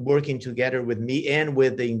mine working together with me and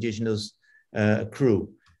with the indigenous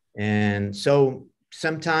crew. And so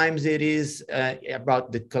sometimes it is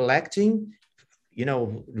about the collecting,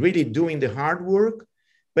 really doing the hard work,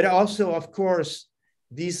 but also, of course,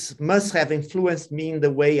 this must have influenced me in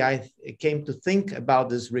the way I came to think about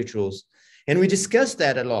these rituals. And we discussed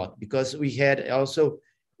that a lot, because we had also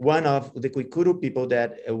one of the Kuikuru people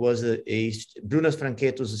that was a Bruno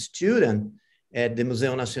Franqueto's student at the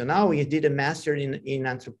Museu Nacional. He did a master in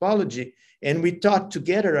anthropology, and we taught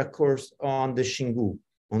together a course on the Xingu,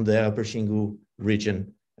 on the Upper Xingu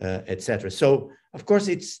region, etc. So, of course,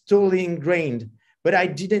 it's totally ingrained, but I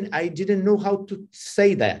didn't know how to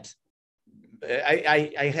say that.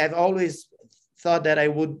 I have always thought that I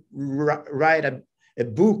would write a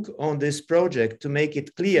book on this project to make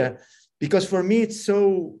it clear, because for me it's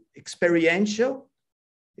so experiential.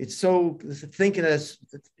 It's so thinking as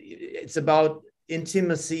it's about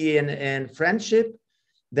intimacy and friendship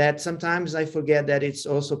that sometimes I forget that it's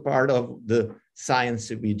also part of the science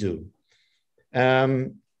that we do.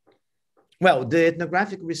 Well, the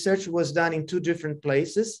ethnographic research was done in two different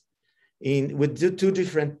places, with two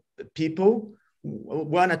different people.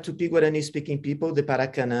 One are Tupi-Guarani speaking people, the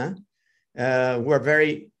Paracanã, who are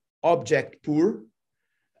very object poor,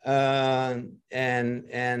 and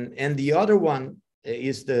the other one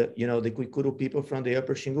is the Kuikuru people from the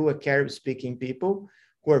Upper Xingu, Carib speaking people,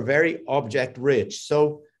 who are very object rich.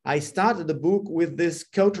 So I started the book with this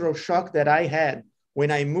cultural shock that I had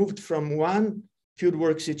when I moved from one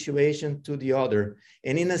fieldwork situation to the other.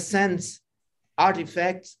 And in a sense,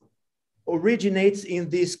 artifacts originates in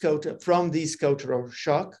this from this cultural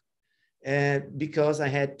shock, because I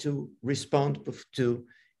had to respond to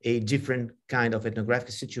a different kind of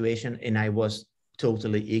ethnographic situation, and I was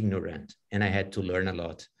totally ignorant, and I had to learn a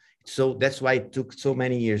lot. So that's why it took so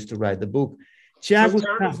many years to write the book. Tiago, so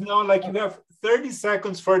Charles, now like you have 30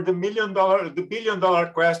 seconds for the billion-dollar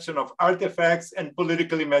question of artifacts and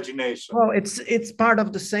political imagination. Well, it's part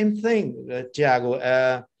of the same thing, Tiago.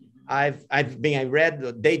 I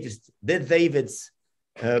read David's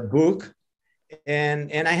book,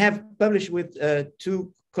 and I have published with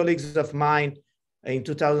two colleagues of mine in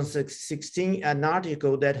 2016 an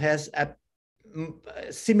article that has a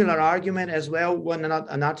similar argument as well.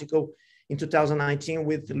 An article in 2019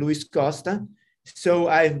 with Luis Costa. So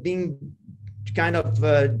I've been kind of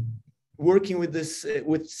working with this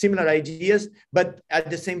with similar ideas, but at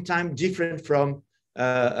the same time different from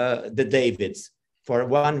the Davids. For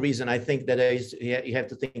one reason, I think that you have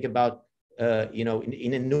to think about, in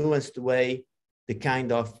a nuanced way, the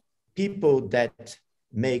kind of people that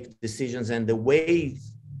make decisions and the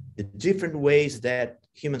different ways that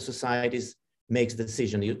human societies makes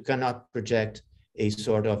decisions. You cannot project a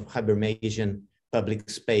sort of Habermasian public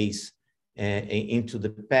space into the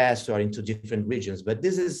past or into different regions. But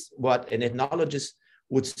this is what an ethnologist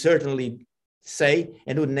would certainly say,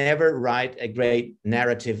 and would never write a great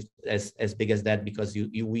narrative as big as that, because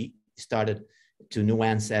we started to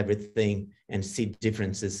nuance everything and see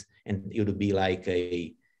differences, and it would be like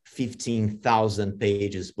a 15,000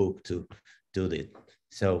 pages book to do it.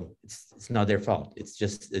 So it's not their fault. It's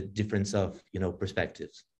just a difference of,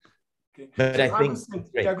 perspectives. Okay. But so I think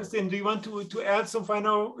Agustín, do you want to add some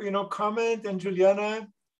final, comment? And Juliana?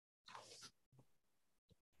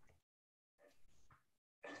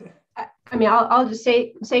 I mean, I'll just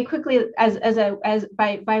say quickly as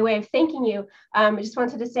by way of thanking you. I just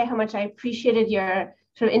wanted to say how much I appreciated your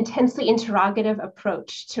sort of intensely interrogative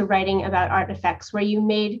approach to writing about artifacts, where you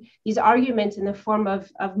made these arguments in the form of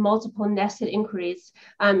multiple nested inquiries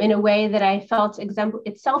in a way that I felt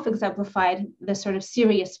itself exemplified the sort of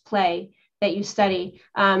serious play that you study,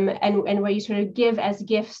 and where you sort of give as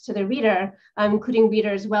gifts to the reader, including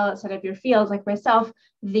readers well outside of your field, like myself,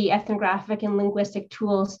 the ethnographic and linguistic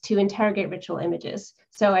tools to interrogate ritual images.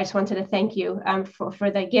 So I just wanted to thank you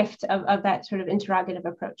for the gift of that sort of interrogative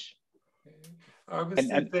approach.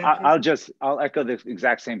 And I'll echo the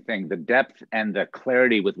exact same thing. The depth and the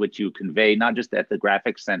clarity with which you convey not just the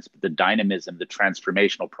ethnographic sense, but the dynamism, the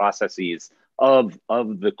transformational processes of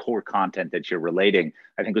the core content that you're relating,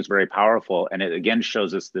 I think was very powerful. And it again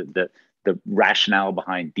shows us the rationale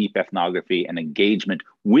behind deep ethnography and engagement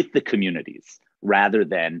with the communities, rather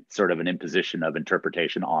than sort of an imposition of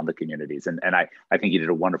interpretation on the communities. And I think you did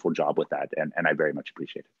a wonderful job with that, and I very much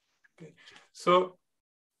appreciate it. Okay. So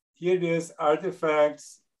here it is,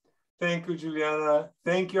 artifacts. Thank you, Juliana.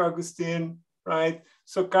 Thank you, Agustín, right?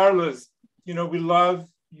 So Carlos, we love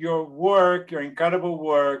your work, your incredible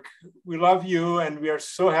work. We love you, and we are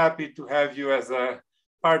so happy to have you as a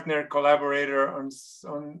partner, collaborator on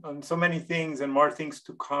so many things and more things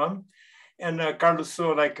to come. And Carlos,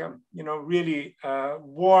 so really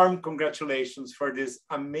warm congratulations for this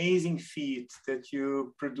amazing feat that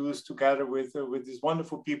you produced together with these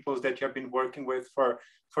wonderful people that you have been working with for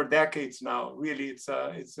decades now. Really,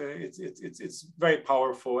 it's very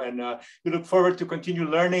powerful, and we look forward to continue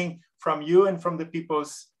learning from you and from the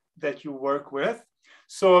peoples that you work with.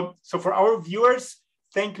 So for our viewers,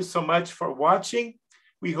 thank you so much for watching.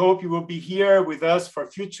 We hope you will be here with us for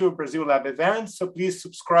future Brazil Lab events. So please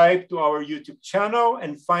subscribe to our YouTube channel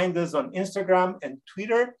and find us on Instagram and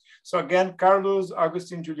Twitter. So again, Carlos,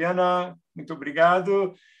 Agustín, Juliana, muito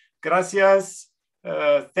obrigado. Gracias.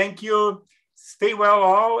 Thank you. Stay well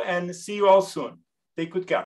all, and see you all soon. Take good care.